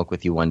have a smoke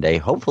with you one day.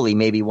 Hopefully,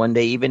 maybe one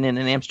day even in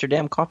an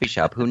Amsterdam coffee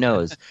shop. Who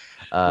knows?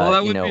 Well,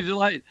 that would be a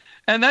delight.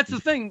 And that's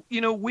the thing.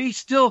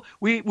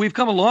 We've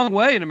come a long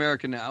way in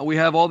America now. We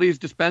have all these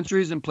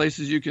dispensaries and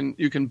places you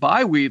can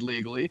buy weed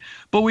legally,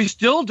 but we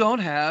still don't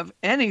have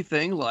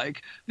anything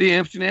like the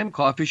Amsterdam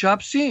coffee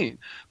shop scene.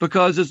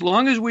 Because as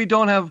long as we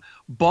don't have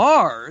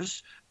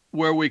bars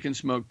where we can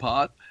smoke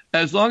pot,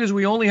 as long as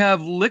we only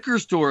have liquor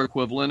store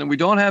equivalent and we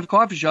don't have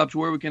coffee shops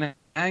where we can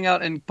hang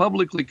out and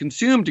publicly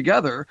consume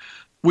together,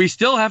 we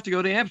still have to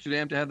go to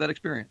Amsterdam to have that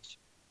experience.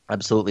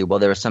 Absolutely. Well,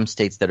 there are some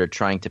states that are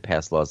trying to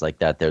pass laws like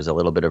that. There's a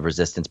little bit of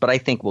resistance, but I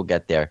think we'll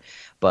get there.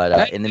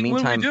 But in the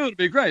meantime, when we do, it'll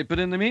be great. But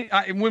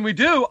when we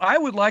do, I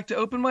would like to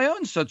open my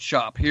own such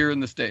shop here in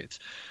the States.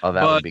 Oh,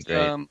 that would be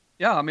great.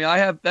 I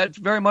have. That's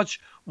very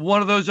much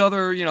one of those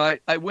other.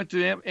 I went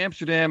to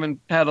Amsterdam and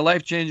had a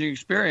life-changing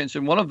experience,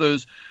 and one of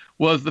those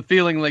was the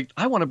feeling like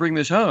I want to bring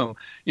this home.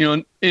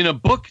 In a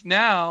book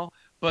now,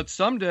 but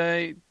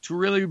someday to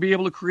really be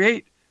able to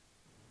create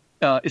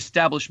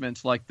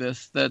establishments like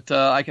this that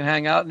I can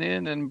hang out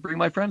in and bring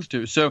my friends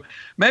to. So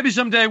maybe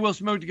someday we'll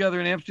smoke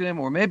together in Amsterdam,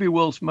 or maybe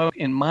we'll smoke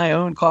in my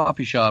own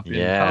coffee shop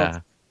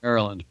in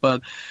Maryland.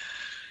 But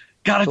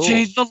got to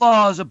change the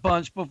laws a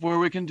bunch before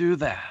we can do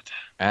that.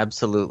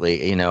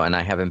 Absolutely. And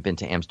I haven't been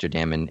to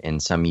Amsterdam in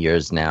some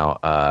years now.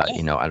 I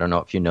don't know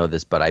if you know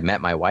this, but I met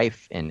my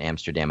wife in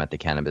Amsterdam at the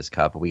Cannabis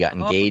Cup. We got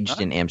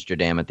engaged in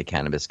Amsterdam at the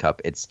Cannabis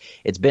Cup. It's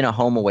been a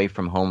home away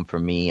from home for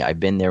me. I've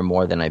been there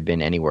more than I've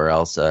been anywhere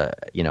else,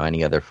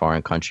 any other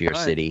foreign country or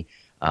city.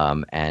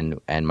 And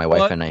my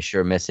wife and I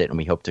sure miss it, and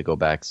we hope to go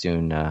back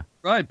soon.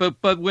 Right,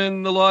 but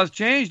when the laws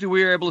changed and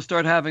we were able to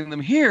start having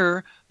them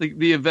here,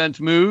 the event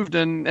moved,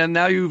 and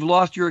now you've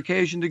lost your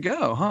occasion to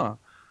go, huh?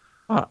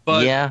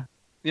 But yeah.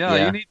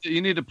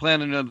 You need to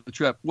plan another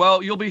trip.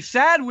 Well, you'll be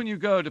sad when you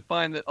go to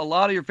find that a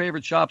lot of your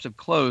favorite shops have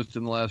closed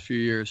in the last few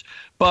years.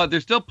 But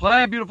there's still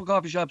plenty of beautiful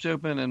coffee shops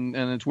open, and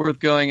it's worth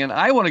going. And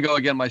I want to go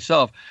again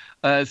myself.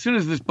 As soon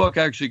as this book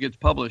actually gets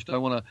published, I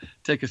want to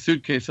take a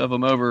suitcase of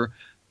them over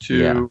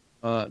to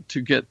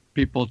get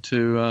people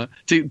to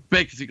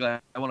basically,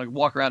 I want to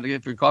walk around to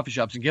different coffee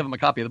shops and give them a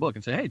copy of the book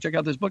and say, hey, check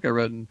out this book I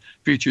wrote and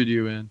featured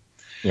you in.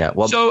 Yeah.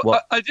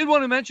 I did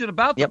want to mention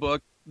about the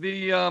book.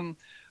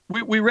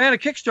 We ran a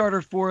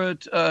Kickstarter for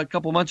it a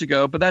couple months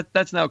ago, but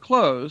that's now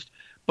closed.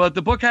 But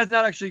the book has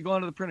not actually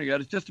gone to the printer yet.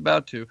 It's just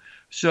about to.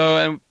 So,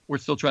 and we're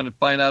still trying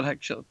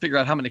to figure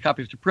out how many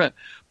copies to print.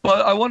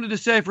 But I wanted to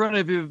say for any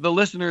of the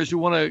listeners who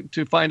want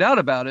to find out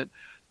about it,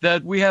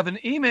 that we have an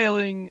email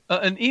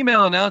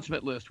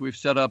announcement list we've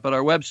set up at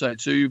our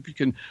website. So you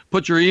can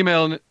put your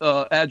email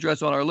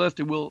address on our list,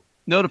 and we'll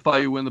notify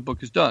you when the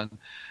book is done.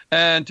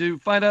 And to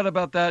find out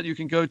about that, you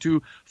can go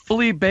to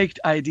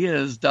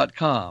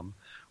fullybakedIdeas.com.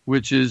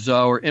 which is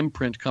our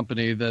imprint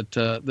company that's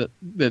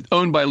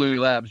owned by Looney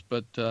Labs,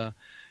 but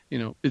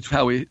it's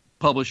how we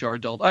publish our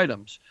adult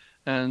items.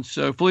 And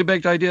so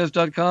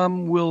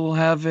fullybakedIdeas.com will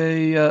have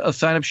a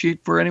sign-up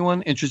sheet for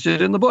anyone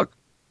interested in the book.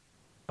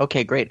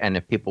 Okay, great. And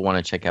if people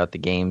want to check out the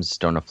games,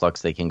 Stoner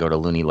Fluxx, they can go to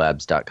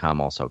looney-labs.com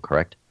also,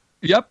 correct?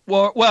 Yep.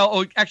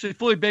 Well, actually,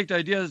 Fully Baked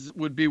Ideas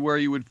would be where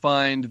you would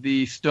find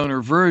the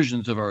stoner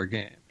versions of our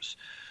games.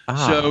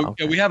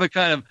 Okay. We have a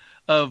kind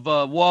of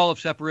wall of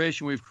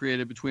separation we've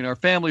created between our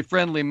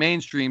family-friendly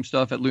mainstream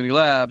stuff at Looney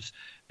Labs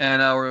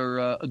and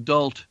our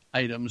adult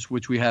items,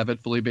 which we have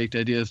at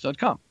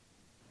fullybakedIdeas.com.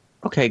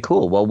 Okay,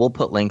 cool. Well, we'll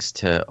put links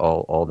to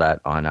all that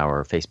on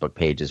our Facebook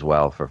page as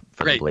well for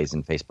the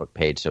Blazin' Facebook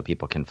page so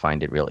people can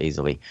find it real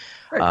easily.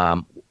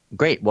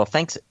 Great. Well,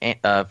 thanks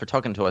for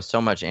talking to us so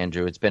much,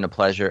 Andrew. It's been a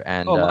pleasure,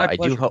 and my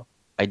pleasure.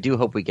 I do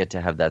hope we get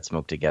to have that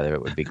smoke together.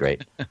 It would be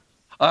great.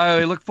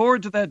 I look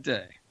forward to that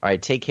day. All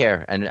right, take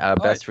care, and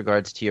best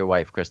regards to your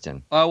wife,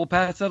 Kristen. I will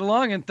pass that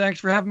along, and thanks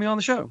for having me on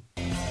the show.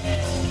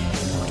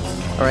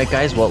 All right,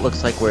 guys. Well, it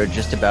looks like we're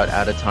just about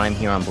out of time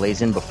here on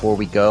Blazin'. Before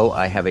we go,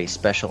 I have a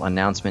special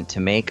announcement to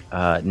make.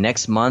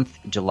 Next month,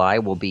 July,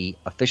 will be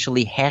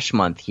officially Hash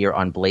Month here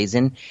on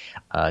Blazin'.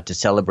 To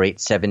celebrate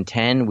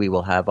 710, we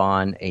will have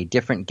on a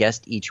different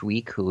guest each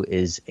week who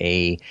is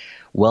a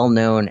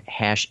well-known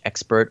hash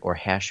expert or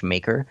hash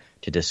maker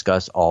to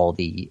discuss all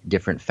the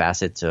different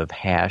facets of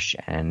hash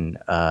and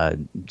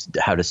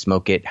how to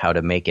smoke it, how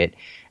to make it,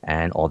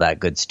 and all that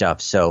good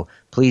stuff. So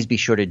please be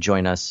sure to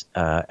join us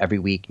every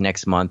week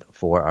next month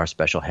for our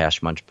special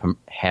Hash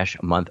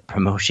Month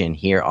promotion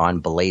here on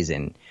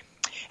Blazin'.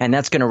 And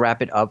that's going to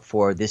wrap it up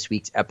for this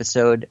week's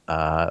episode.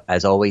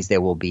 As always,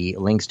 there will be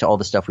links to all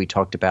the stuff we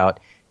talked about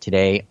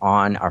today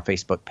on our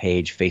Facebook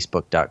page,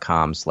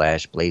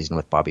 facebook.com/Blazin'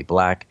 with Bobby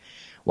Black.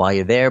 While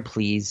you're there,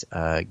 please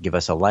give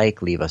us a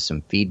like, leave us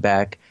some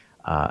feedback,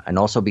 and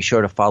also be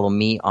sure to follow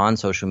me on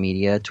social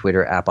media,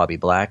 Twitter at Bobby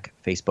Black,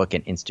 Facebook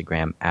and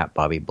Instagram at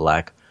Bobby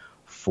Black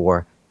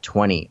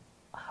 420.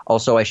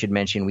 Also, I should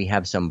mention we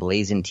have some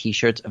Blazin'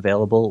 t-shirts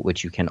available,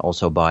 which you can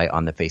also buy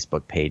on the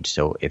Facebook page.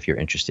 So if you're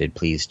interested,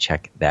 please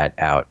check that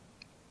out.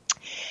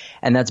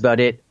 And that's about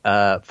it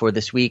for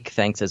this week.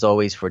 Thanks, as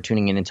always, for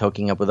tuning in and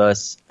talking up with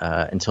us.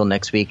 Until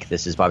next week,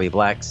 this is Bobby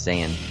Black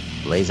saying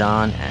blaze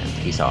on and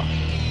peace off.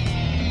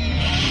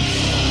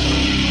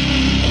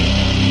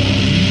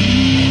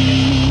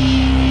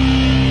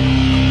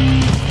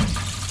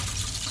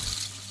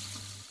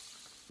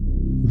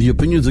 The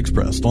opinions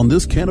expressed on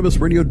this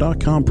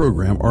CannabisRadio.com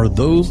program are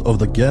those of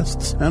the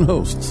guests and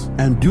hosts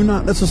and do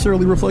not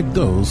necessarily reflect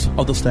those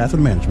of the staff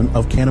and management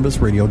of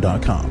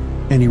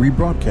CannabisRadio.com. Any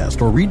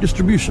rebroadcast or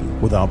redistribution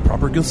without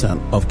proper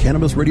consent of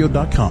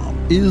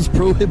CannabisRadio.com is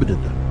prohibited.